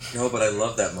 No, but I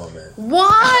love that moment.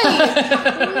 Why?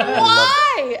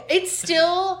 Why? It's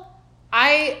still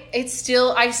I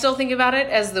still think about it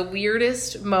as the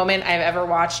weirdest moment I've ever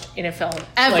watched in a film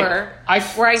ever.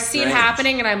 Where I see it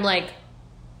happening and I'm like,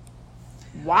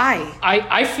 why?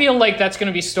 I feel like that's going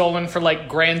to be stolen for like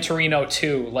Gran Torino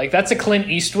 2. Like that's a Clint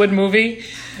Eastwood movie.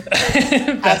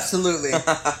 Absolutely.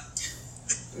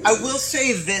 I will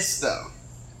say this though.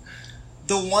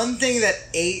 The one thing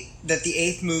that the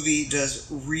eighth movie does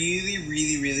really,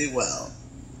 really, really well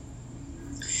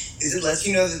is it lets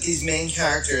you know that these main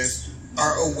characters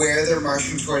are aware they're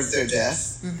marching towards their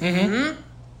death. Mm-hmm.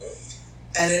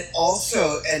 And it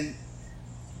also, and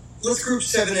let's group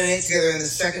 7 and 8 together in the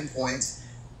second point.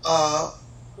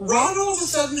 Ron all of a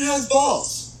sudden has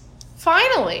balls.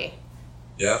 Finally.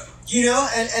 Yeah. You know,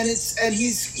 and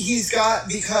he's got,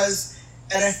 because,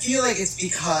 and I feel like it's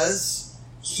because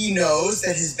he knows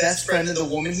that his best friend and the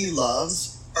woman he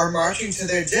loves are marching to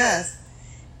their death.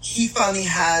 He finally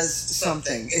has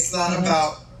something. It's not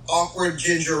about awkward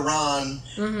ginger Ron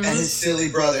and his silly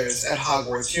brothers at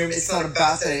Hogwarts. You know, it's not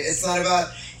about that. It's not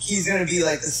about he's going to be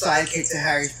like the sidekick to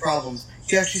Harry's problems.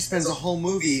 He actually spends a whole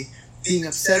movie being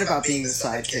upset about being the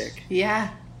sidekick. Yeah.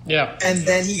 Yeah. And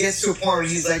then he gets to a point where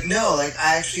he's like, no, like,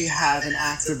 I actually have an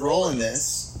active role in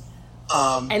this.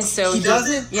 And so he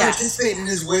doesn't participate in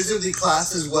his wizardly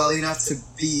classes well enough to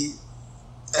be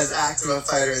as active a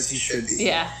fighter as he should be.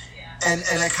 Yeah.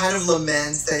 And I kind of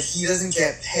lament that he doesn't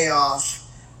get payoff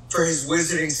for his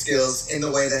wizarding skills in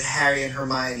the way that Harry and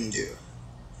Hermione do.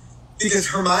 Because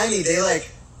Hermione,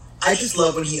 I just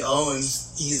love when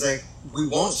he's like, we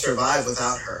won't survive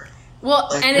without her. Well,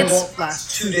 like, and it won't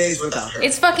last 2 days without her.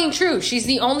 It's fucking true. She's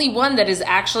the only one that is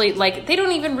actually, like, they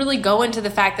don't even really go into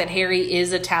the fact that Harry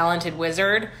is a talented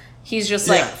wizard. He's just,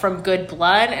 like, from good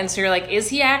blood. And so you're like, is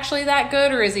he actually that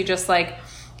good? Or is he just, like,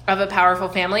 of a powerful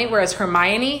family? Whereas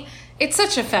Hermione, it's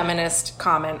such a feminist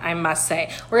comment, I must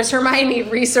say. Whereas Hermione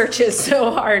researches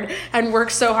so hard and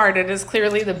works so hard and is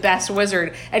clearly the best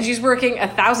wizard. And she's working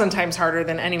 1,000 times harder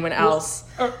than anyone else.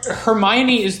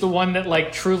 Hermione is the one that,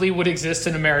 like, truly would exist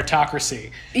in a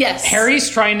meritocracy. Yes. Harry's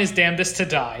trying his damnedest to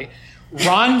die.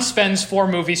 Ron spends 4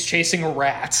 movies chasing a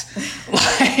rat.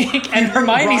 And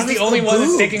Hermione's the only one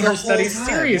that's taking her studies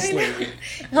seriously.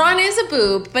 Ron is a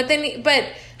boob, but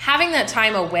having that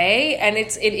time away, and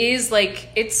it is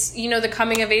you know, the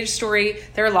coming of age story.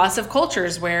 There are lots of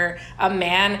cultures where a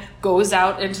man goes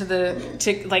out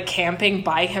to camping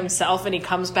by himself and he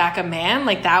comes back a man.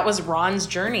 Like, that was Ron's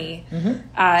journey.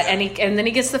 And then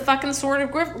he gets the fucking sword of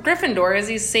Gryffindor as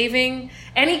he's saving,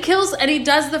 and he kills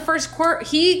the first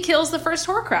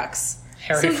Horcrux.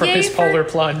 Harry for his polar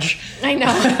plunge. I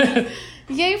know.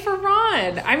 Yay for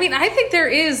Ron. I mean, I think there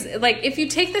is, like, if you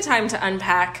take the time to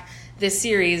unpack this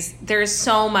series, there's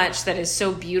so much that is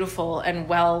so beautiful and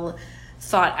well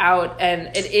thought out, and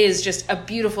it is just a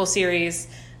beautiful series.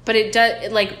 But it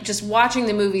does, like, just watching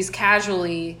the movies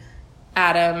casually,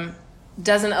 Adam,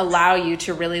 doesn't allow you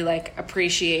to really, like,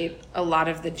 appreciate a lot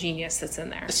of the genius that's in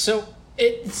there. So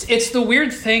it's the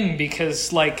weird thing,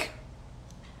 because, like,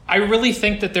 I really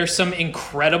think that there's some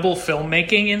incredible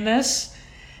filmmaking in this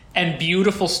and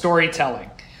beautiful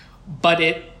storytelling, but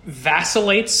it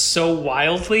vacillates so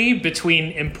wildly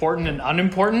between important and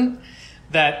unimportant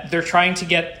that they're trying to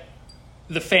get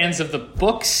the fans of the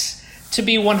books to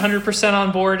be 100%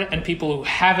 on board and people who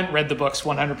haven't read the books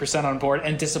 100% on board,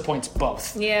 and disappoints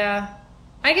both. Yeah.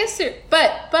 I guess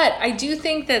but I do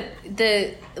think that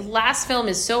the last film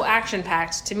is so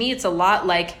action-packed. To me, it's a lot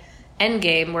like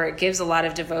Endgame, where it gives a lot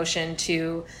of devotion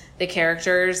to the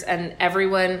characters, and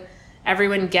everyone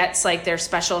gets, like, their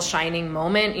special shining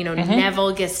moment. You know,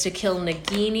 Neville gets to kill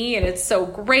Nagini, and it's so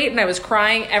great. And I was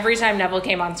crying every time Neville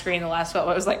came on screen the last film.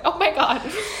 I was like, oh my God.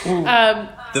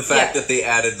 The fact that they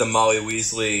added the Molly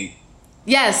Weasley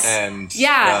and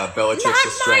Bellatrix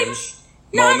Lestrange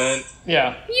moment.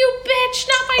 Yeah. You bitch,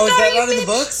 not my daughter, is that not you in bitch. the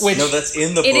books? No, that's in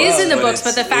the books. It is in the books,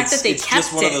 but the fact that they it's kept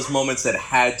just one of those moments that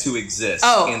had to exist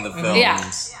in the films. Yeah.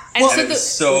 And it's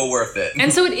so worth it.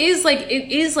 And so it is like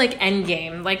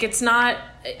Endgame. Like, it's not.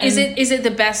 Is it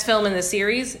the best film in the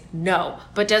series? No,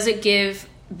 but does it give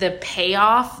the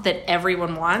payoff that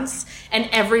everyone wants? And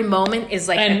every moment is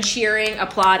like a cheering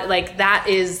applaud. Like, that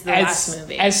is the last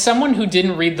movie. As someone who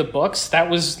didn't read the books, that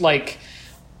was like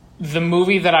the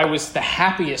movie that I was the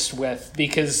happiest with,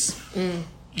 because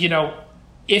you know,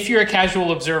 if you're a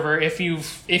casual observer, if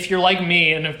you're like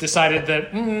me and have decided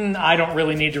that I don't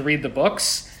really need to read the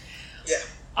books. Yeah.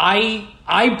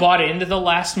 I bought into the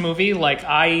last movie. Like,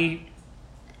 I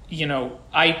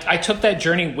took that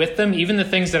journey with them, even the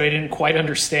things that I didn't quite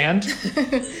understand.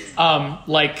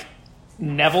 Like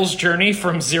Neville's journey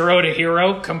from zero to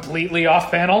hero, completely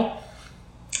off panel.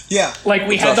 Yeah. Like,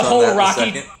 we We'll had the touch on whole that in a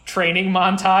Rocky second. training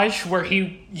montage where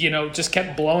he, just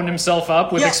kept blowing himself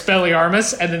up with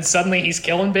Expelliarmus, and then suddenly he's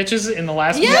killing bitches in the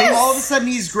last movie. Yes! All of a sudden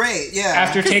he's great. Yeah.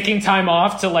 After taking time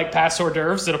off to, like, pass hors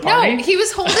d'oeuvres at a party. No, he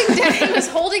was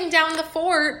holding down the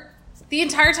fort the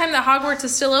entire time that Hogwarts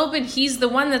is still open. He's the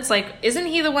one that's like, isn't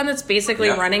he the one that's basically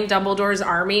running Dumbledore's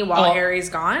army while Harry's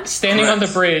gone? Standing on the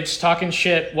bridge, talking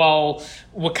shit while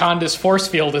Wakanda's force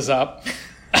field is up.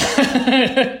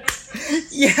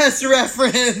 Yes,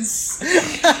 reference.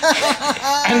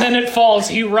 And then it falls,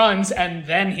 he runs, and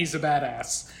then he's a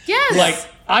badass. Yes. Like,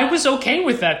 I was okay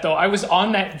with that, though. I was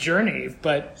on that journey,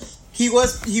 but... He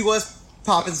was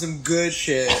popping some good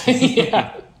shit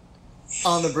yeah.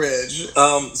 on the bridge.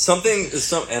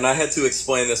 And I had to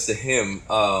explain this to him.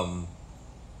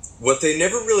 What they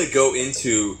never really go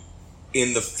into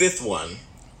in the fifth one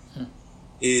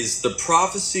is the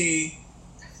prophecy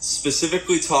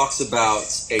specifically talks about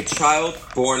a child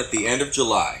born at the end of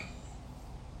July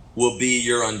will be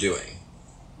your undoing.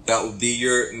 That will be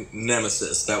your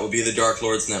nemesis. That will be the Dark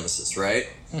Lord's nemesis, right?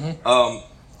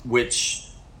 Mm-hmm. Which,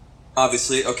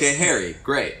 obviously, okay, Harry,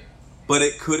 great. But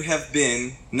it could have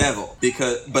been Neville,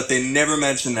 but they never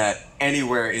mention that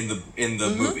anywhere in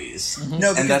the movies. Mm-hmm.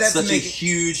 No, and that's such a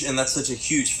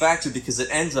huge factor because it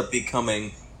ends up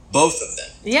becoming both of them.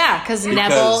 Yeah, because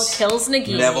Neville kills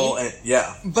Nagini.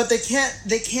 But they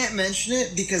can't mention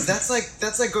it because that's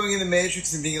like going in the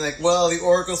Matrix and being like, well, the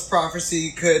Oracle's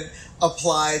prophecy could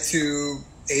apply to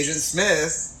Agent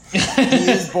Smith.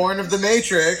 He is born of the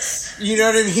Matrix. You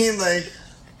know what I mean? Like,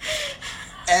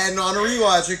 and on a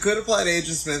rewatch, it could apply to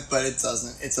Agent Smith, but it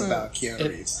doesn't. It's about Keanu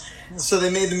Reeves. So they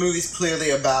made the movies clearly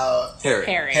about Harry.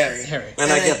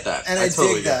 And I get that. And I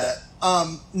totally dig that.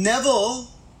 Neville,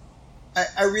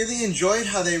 I really enjoyed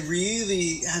how they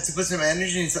really had to put some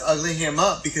energy into ugly him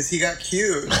up because he got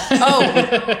cute. Oh,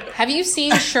 have you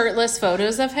seen shirtless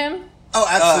photos of him? Oh,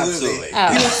 absolutely.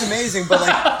 Oh. He looks amazing, but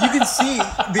like you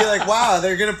can be like, wow,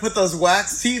 they're gonna put those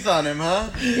wax teeth on him, huh?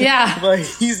 Yeah. Like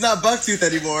he's not Bucktooth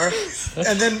anymore.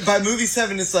 And then by movie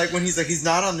 7, it's like when he's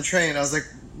not on the train. I was like,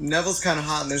 Neville's kind of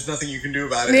hot, and there's nothing you can do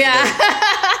about it. Yeah.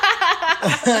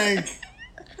 Like,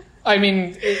 I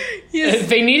mean,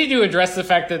 they needed to address the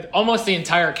fact that almost the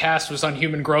entire cast was on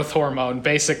human growth hormone,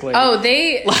 basically. Oh,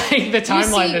 they like the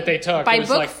timeline that they took. By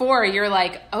book 4, you're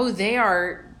like, oh, they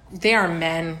are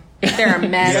men. They're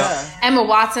men. Yeah. Emma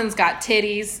Watson's got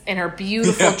titties in her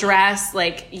beautiful dress.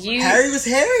 Like Harry was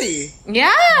Harry.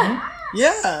 Yeah. Mm-hmm.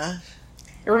 Yeah.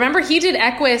 Remember, he did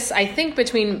Equus, I think,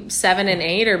 between 7 and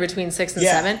 8, or between 6 and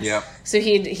 7. Yeah. So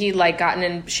he like gotten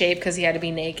in shape because he had to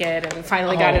be naked, and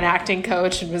finally got an acting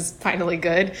coach and was finally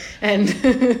good. And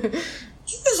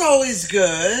He was always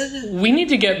good. We need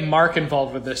to get Mark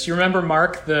involved with this. You remember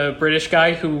Mark, the British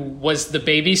guy who was the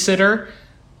babysitter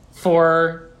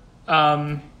for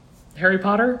Harry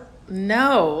Potter?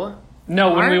 No,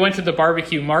 Mark? When we went to the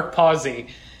barbecue, Mark Pawsey.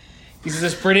 He's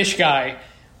this British guy.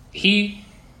 He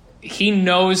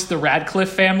knows the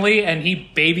Radcliffe family, and he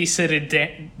babysitted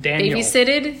Daniel.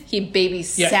 Babysitted? He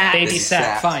babysat. Yeah,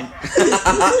 babysat. Fine.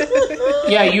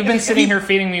 Yeah, you've been sitting here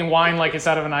feeding me wine like it's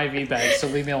out of an IV bag, so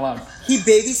leave me alone. He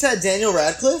babysat Daniel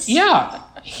Radcliffe? Yeah.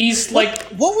 He's like...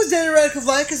 What was Daniel Radcliffe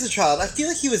like as a child? I feel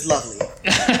like he was lovely.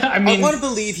 I mean... I want to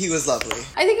believe he was lovely.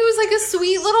 I think it was like a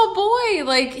sweet little boy.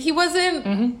 Like, he wasn't...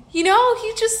 Mm-hmm. He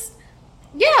just...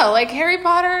 Yeah, like Harry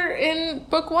Potter in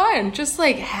book 1. Just,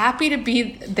 like, happy to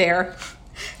be there.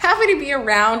 Happy to be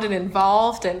around and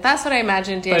involved. And that's what I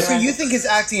imagine Daniel. So you think his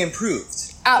acting improved?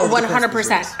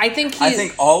 100%. I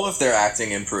think all of their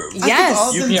acting improved.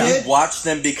 Yes. You can watch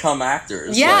them become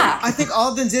actors. Yeah. I think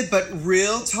all of them did, but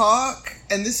real talk,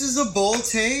 and this is a bold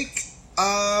take,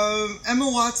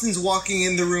 Emma Watson's walking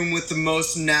in the room with the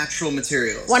most natural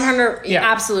materials. 100,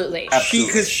 absolutely.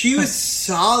 Because she was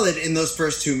solid in those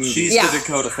first 2 movies. She's the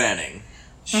Dakota Fanning.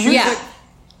 She was like,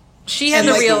 she had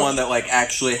the real the one that like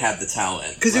actually had the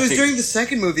talent. Because it was during the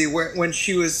second movie when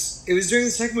she was. It was during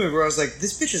the second movie where I was like,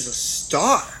 "This bitch is a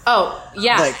star." Oh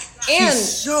yeah, like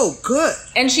she's so good.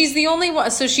 And she's the only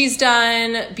one. So she's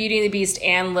done Beauty and the Beast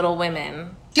and Little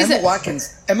Women. Emma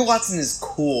Watson is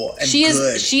cool and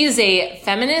good. She is a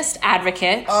feminist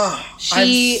advocate. Oh,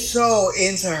 I'm so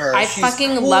into her. I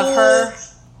fucking love her.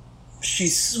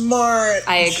 She's smart.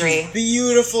 I agree. She's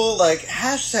beautiful. Like,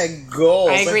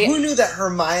 #goals. I agree. Like, who knew that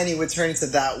Hermione would turn into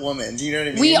that woman? Do you know what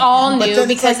I mean? We all knew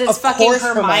because like, it's fucking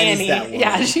Hermione.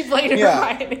 Yeah, she played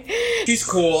Hermione. She's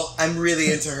cool. I'm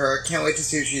really into her. Can't wait to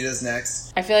see what she does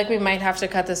next. I feel like we might have to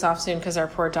cut this off soon because our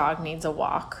poor dog needs a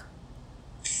walk.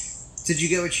 Did you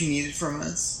get what you needed from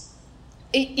us?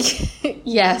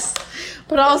 Yes.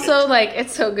 But also, like,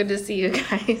 it's so good to see you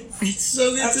guys. It's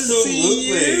so good to see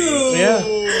you.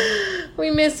 Yeah. We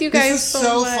miss you guys this is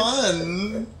so much.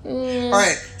 Fun. All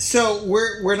right, so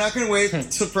we're not going to wait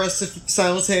for us to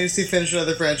simultaneously finish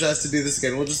another franchise to do this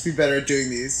again. We'll just be better at doing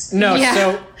these. No, Yeah.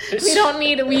 so we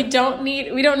don't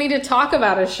need to talk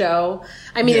about a show.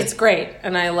 I mean, it's great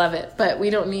and I love it, but we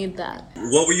don't need that.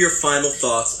 What were your final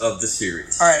thoughts of the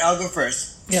series? All right, I'll go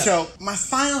first. Yeah. So, my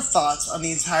final thoughts on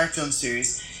the entire film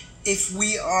series, if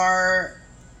we are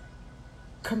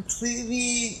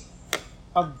completely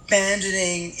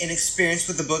abandoning an experience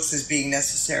with the books as being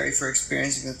necessary for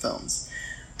experiencing the films,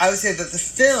 I would say that the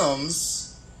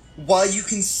films, while you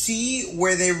can see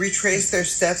where they retrace their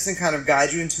steps and kind of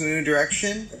guide you into a new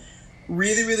direction,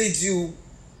 really, really do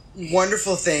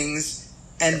wonderful things,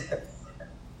 and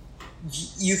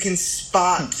you can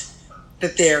spot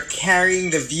that they're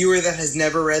carrying the viewer that has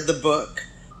never read the book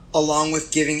along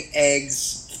with giving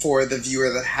eggs for the viewer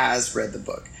that has read the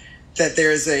book. That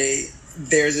there's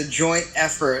a joint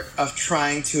effort of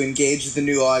trying to engage the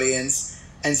new audience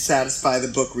and satisfy the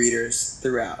book readers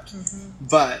throughout. Mm-hmm.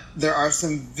 But there are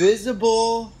some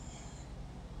visible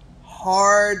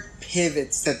hard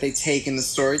pivots that they take in the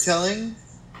storytelling.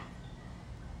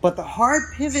 But the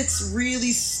hard pivots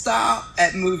really stop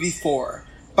at movie 4.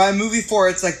 By movie 4,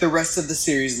 it's like the rest of the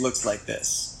series looks like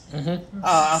this. Mm-hmm.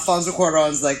 Alfonso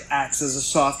Cuarón's like acts as a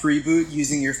soft reboot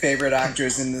using your favorite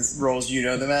actors in the roles you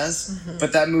know them as. Mm-hmm.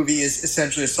 But that movie is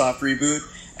essentially a soft reboot.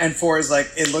 And 4 is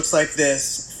like, it looks like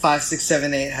this. 5, 6,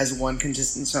 7, 8 has one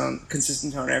consistent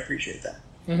tone. I appreciate that.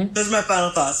 Mm-hmm. Those are my final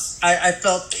thoughts. I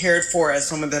felt cared for as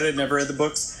someone that had never read the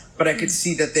books, but I could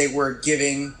see that they were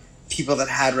giving people that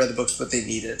had read the books what they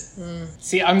needed.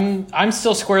 See, I'm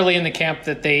still squarely in the camp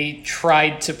that they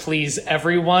tried to please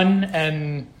everyone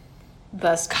and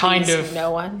thus kind of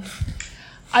no one.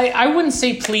 I wouldn't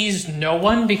say pleased no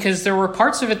one, because there were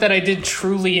parts of it that I did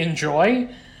truly enjoy,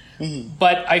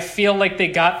 but I feel like they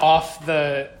got off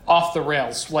the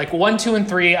rails. Like 1, 2, and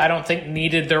 3, I don't think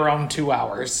needed their own 2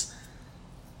 hours.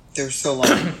 They're so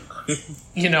long.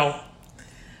 You know,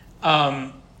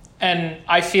 and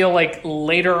I feel like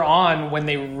later on, when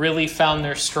they really found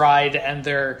their stride and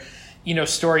their, you know,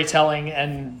 storytelling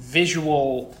and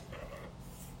visual,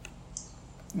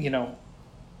 you know,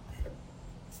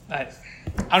 I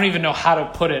don't even know how to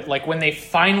put it. Like when they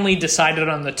finally decided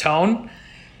on the tone,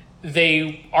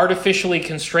 they artificially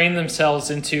constrained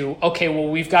themselves into, okay, well,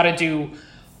 we've got to do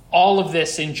all of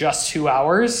this in just 2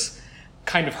 hours,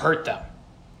 kind of hurt them.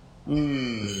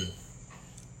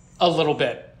 A little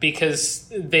bit. Because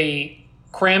they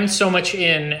crammed so much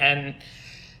in and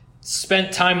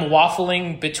spent time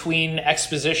waffling between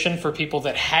exposition for people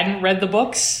that hadn't read the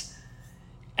books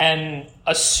and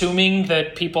assuming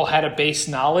that people had a base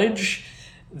knowledge,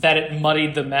 that it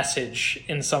muddied the message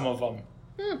in some of them.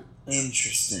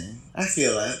 Interesting. I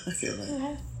feel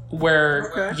that.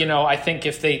 Where, you know, I think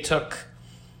if they took,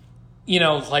 you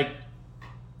know, like,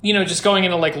 you know, just going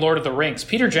into like Lord of the Rings,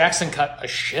 Peter Jackson cut a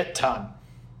shit ton.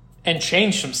 And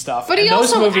changed some stuff. But he and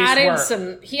also those added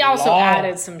some. He also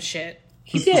added some shit.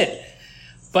 He did,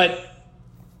 but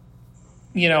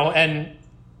you know, and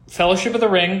Fellowship of the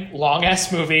Ring, long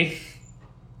ass movie,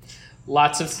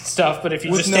 lots of stuff. But if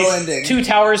you with just no take ending. 2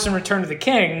 Towers and Return of the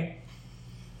King,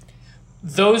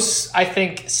 those I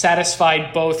think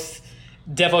satisfied both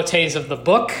devotees of the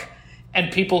book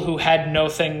and people who had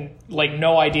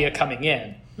no idea coming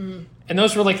in. And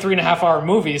those were like 3.5 hour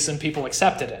movies, and people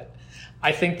accepted it.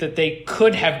 I think that they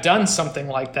could have done something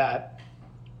like that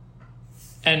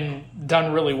and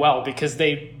done really well, because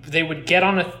they would get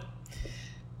on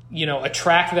a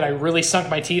track that I really sunk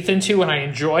my teeth into and I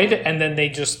enjoyed, and then they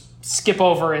just skip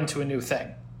over into a new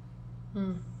thing.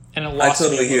 And it lost I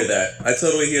totally hear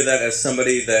that as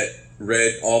somebody that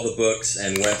read all the books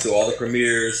and went to all the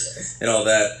premieres and all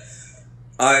that.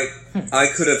 I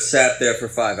could have sat there for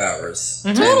 5 hours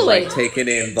and taken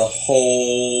in the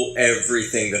whole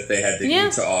everything that they had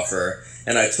to offer,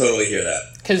 and I totally hear that.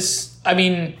 Because I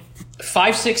mean,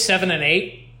 5, 6, 7, and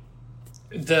 8,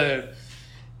 the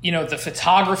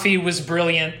photography was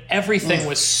brilliant. Everything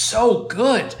was so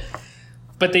good,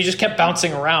 but they just kept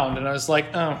bouncing around, and I was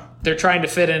like, oh, they're trying to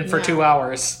fit in for 2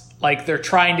 hours. Like they're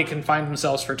trying to confine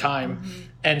themselves for time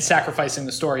and sacrificing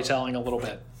the storytelling a little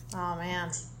bit. Oh man.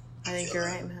 I think you're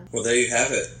right, man. Well, there you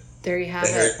have it. There you have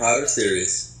the Harry Potter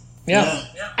series. Yeah.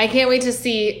 I can't wait to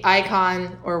see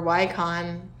Icon or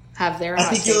Whycon have their I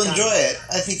think you'll enjoy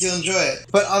it.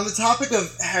 But on the topic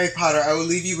of Harry Potter, I will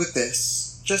leave you with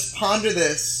this. Just ponder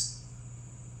this.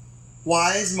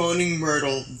 Why is Moaning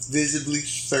Myrtle visibly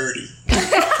 30?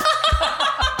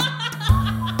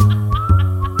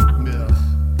 Yeah.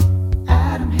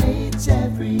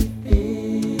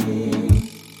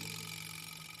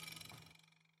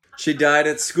 She died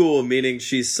at school, meaning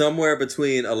she's somewhere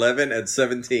between 11 and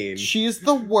 17. She's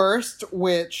the worst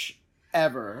witch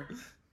ever.